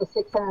campus with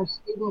 600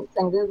 students,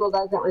 and Google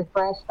doesn't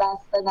refresh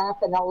fast enough,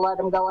 and they'll let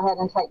them go ahead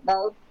and take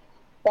both.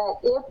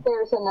 But if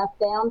there's enough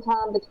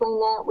downtime between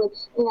that,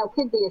 which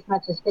could be as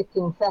much as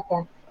 15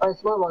 seconds or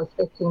as little as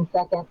 15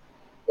 seconds,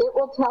 it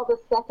will tell the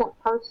second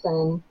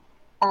person,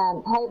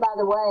 hey, by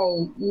the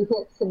way, you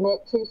hit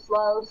submit too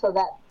slow, so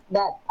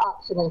that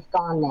option is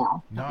gone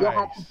now. Nice. You'll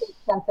have to pick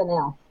something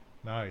else.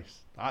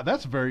 Nice.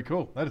 That's very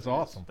cool. That is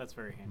awesome. That's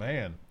very handy.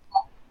 Man.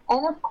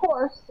 And of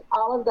course,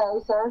 all of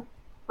those are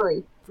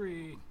free.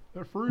 Free.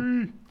 They're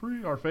free.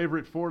 Free. Our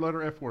favorite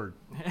four-letter F word.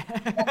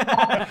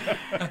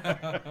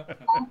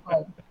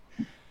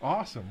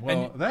 Awesome.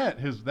 Well, that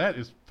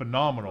is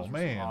phenomenal,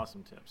 man.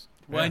 Awesome tips.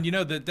 Well,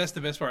 and that's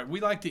the best part.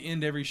 We like to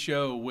end every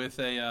show with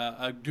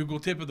a Google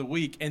tip of the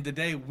week, and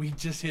today we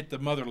just hit the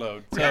mother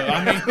load. So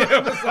I mean,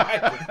 it was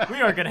like we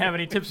aren't going to have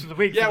any tips of the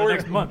week for the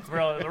next month.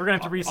 We're going to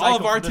have to recycle all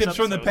of our tips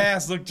episode. from the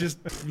past look just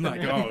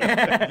like,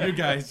 oh, you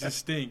guys just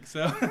stink.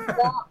 So.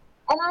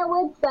 And I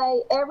would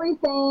say every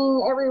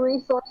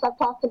resource I've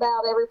talked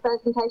about, every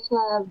presentation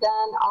that I've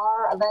done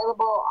are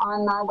available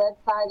on my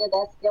website at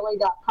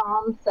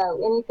sgilley.com. So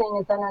anything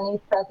is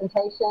underneath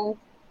presentations.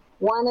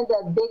 One of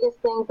the biggest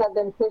things I've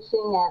been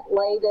pushing at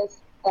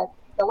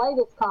the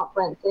latest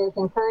conference is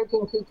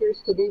encouraging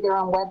teachers to do their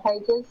own web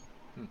pages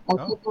and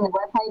keeping the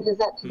web pages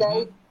up to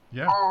date.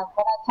 Yeah.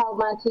 What I told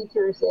my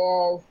teachers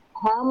is,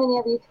 how many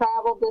of you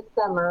traveled this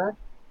summer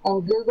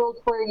and Googled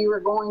where you were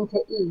going to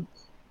eat?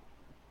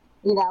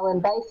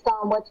 And based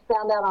on what you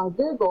found out on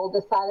Google,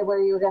 decided where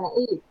you were going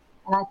to eat.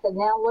 And I said,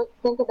 now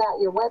think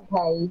about your web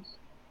page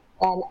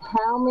and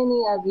how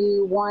many of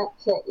you want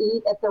to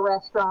eat at the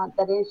restaurant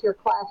that is your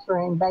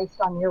classroom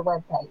based on your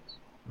web page.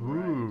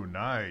 Ooh,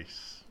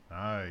 nice.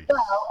 Nice. So,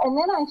 and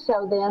then I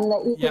show them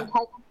that you can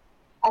take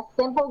a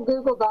simple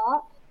Google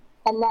Doc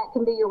and that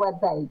can be your web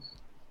page.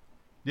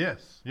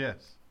 Yes.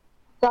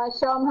 So I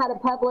show them how to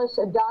publish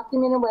a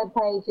documented web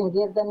page and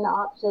give them the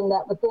option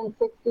that within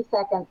 60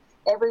 seconds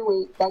every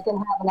week they can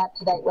have an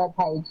up-to-date web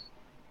page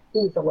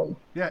easily.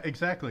 Yeah,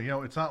 exactly.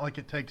 It's not like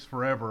it takes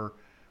forever.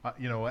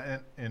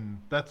 And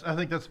I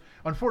think that's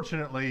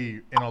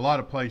unfortunately in a lot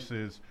of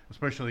places,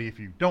 especially if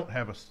you don't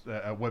have a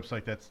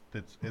website that's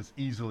as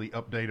easily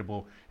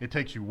updatable, it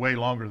takes you way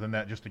longer than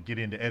that just to get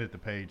in to edit the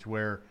page.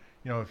 Where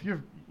if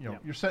you're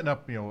setting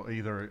up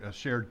either a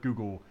shared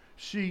Google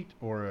Sheet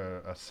or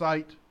a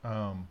site,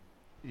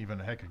 even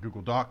a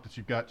Google Doc that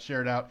you've got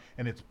shared out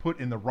and it's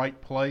put in the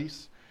right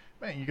place.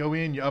 Man, you go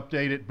in, you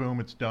update it,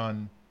 boom, it's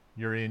done.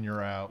 You're in,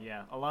 you're out.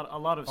 Yeah, a lot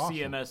of Awesome.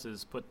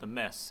 CMSs put the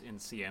mess in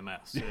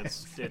CMS.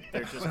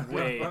 They're just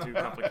way too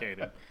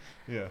complicated.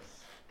 Yes,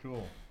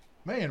 cool.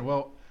 Man,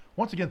 well,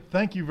 once again,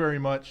 thank you very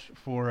much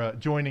for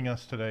joining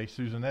us today,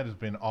 Susan. That has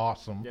been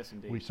awesome. Yes,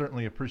 indeed. We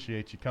certainly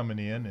appreciate you coming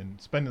in and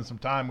spending some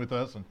time with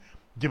us and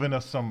giving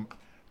us some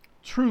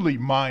truly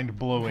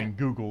mind-blowing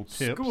Google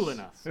tips.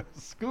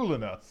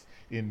 Schooling us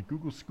in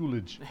Google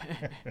Schoolage.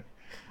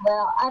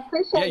 Well, I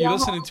appreciate Yeah, you're y'all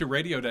listening to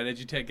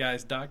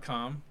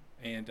radio.edutechguys.com.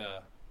 And did I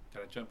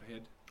jump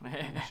ahead?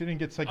 She didn't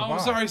get to say goodbye. Oh,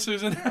 sorry,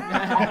 Susan. No,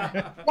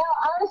 I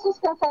was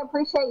just going to say I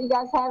appreciate you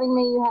guys having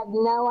me. You have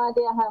no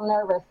idea how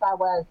nervous I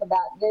was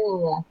about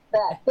doing this.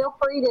 But feel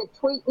free to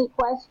tweet me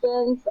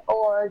questions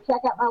or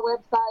check out my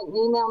website and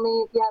email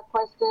me if you have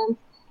questions,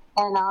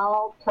 and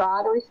I'll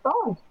try to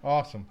respond.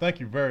 Awesome. Thank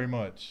you very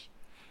much.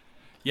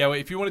 Yeah, well,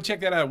 if you want to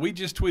check that out, we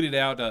just tweeted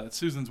out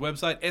Susan's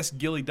website,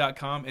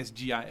 sgilley.com,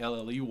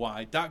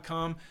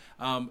 SGILLEY.com.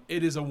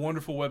 It is a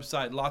wonderful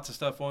website, lots of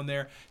stuff on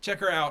there. Check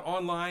her out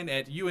online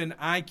at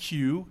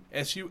UNIQ,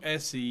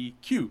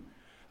 SUSEQ.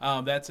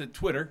 That's at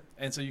Twitter,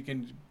 and so you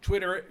can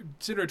send her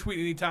a tweet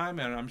anytime,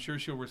 and I'm sure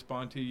she'll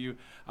respond to you.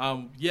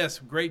 Yes,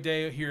 great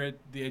day here at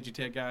the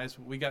EduTech guys.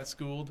 We got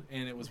schooled,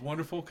 and it was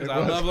wonderful because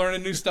I love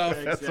learning new stuff.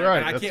 That's right.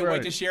 And I that's can't right.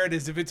 wait to share it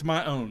as if it's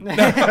my own.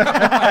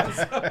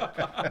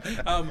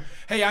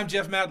 Hey, I'm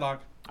Jeff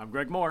Matlock. I'm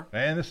Greg Moore.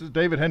 And this is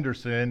David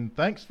Henderson.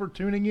 Thanks for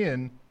tuning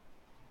in.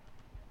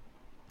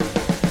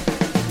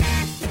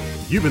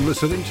 You've been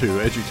listening to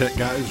EduTech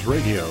Guys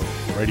Radio,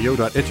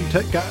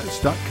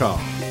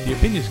 radio.edutechguys.com. The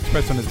opinions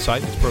expressed on the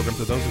site and its programs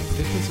are those of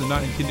participants and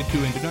not intended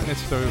to and do not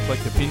necessarily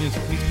reflect the opinions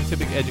of any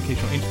specific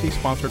educational entity,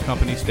 sponsor,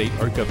 company, state,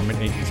 or government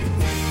agency.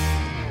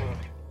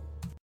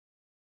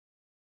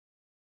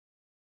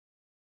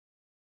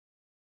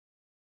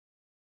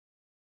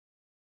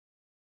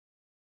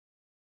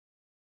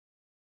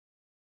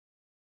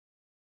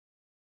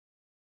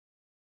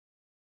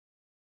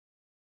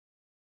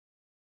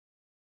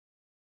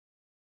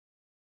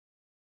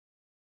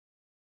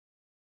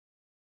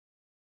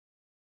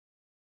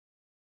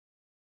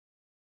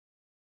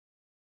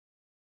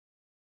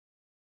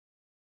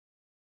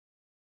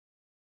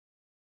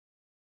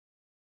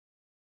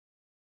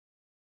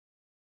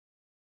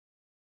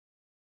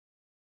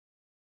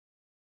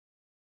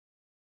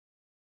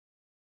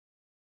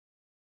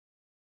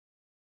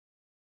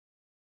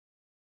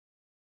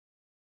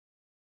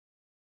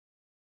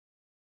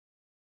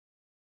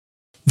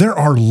 There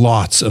are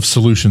lots of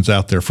solutions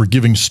out there for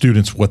giving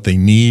students what they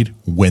need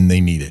when they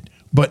need it.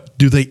 But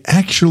do they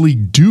actually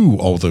do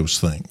all those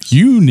things?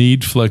 You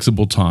need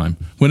flexible time.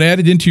 When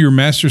added into your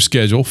master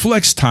schedule,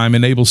 Flex Time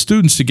enables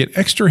students to get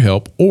extra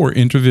help or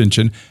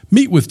intervention,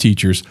 meet with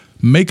teachers,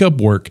 make up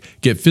work,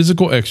 get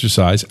physical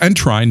exercise, and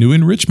try new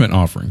enrichment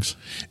offerings.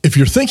 If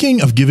you're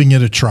thinking of giving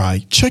it a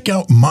try, check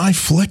out My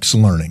Flex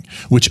Learning,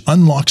 which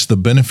unlocks the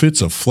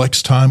benefits of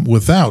flex time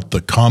without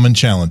the common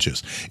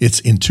challenges. Its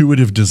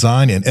intuitive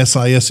design and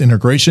SIS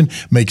integration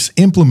makes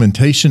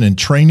implementation and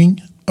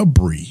training a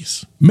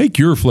breeze. Make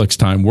your flex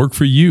time work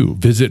for you.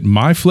 Visit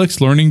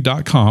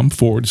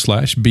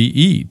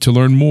myflexlearning.com/BE to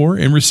learn more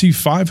and receive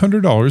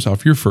 $500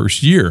 off your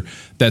first year.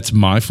 That's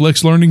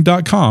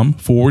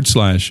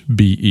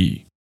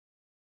myflexlearning.com/BE.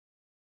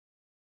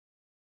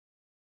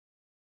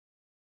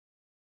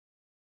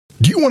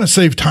 Do you want to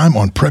save time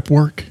on prep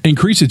work?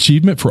 Increase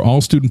achievement for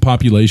all student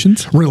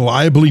populations?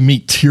 Reliably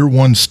meet Tier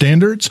 1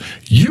 standards?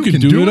 You can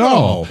do it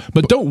all,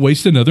 but don't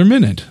waste another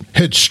minute.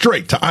 Head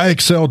straight to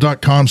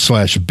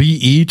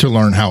IXL.com/BE to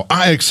learn how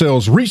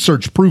IXL's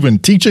research-proven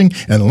teaching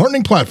and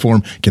learning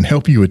platform can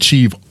help you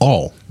achieve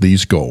all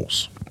these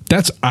goals.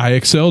 That's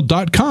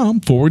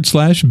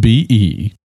IXL.com/BE.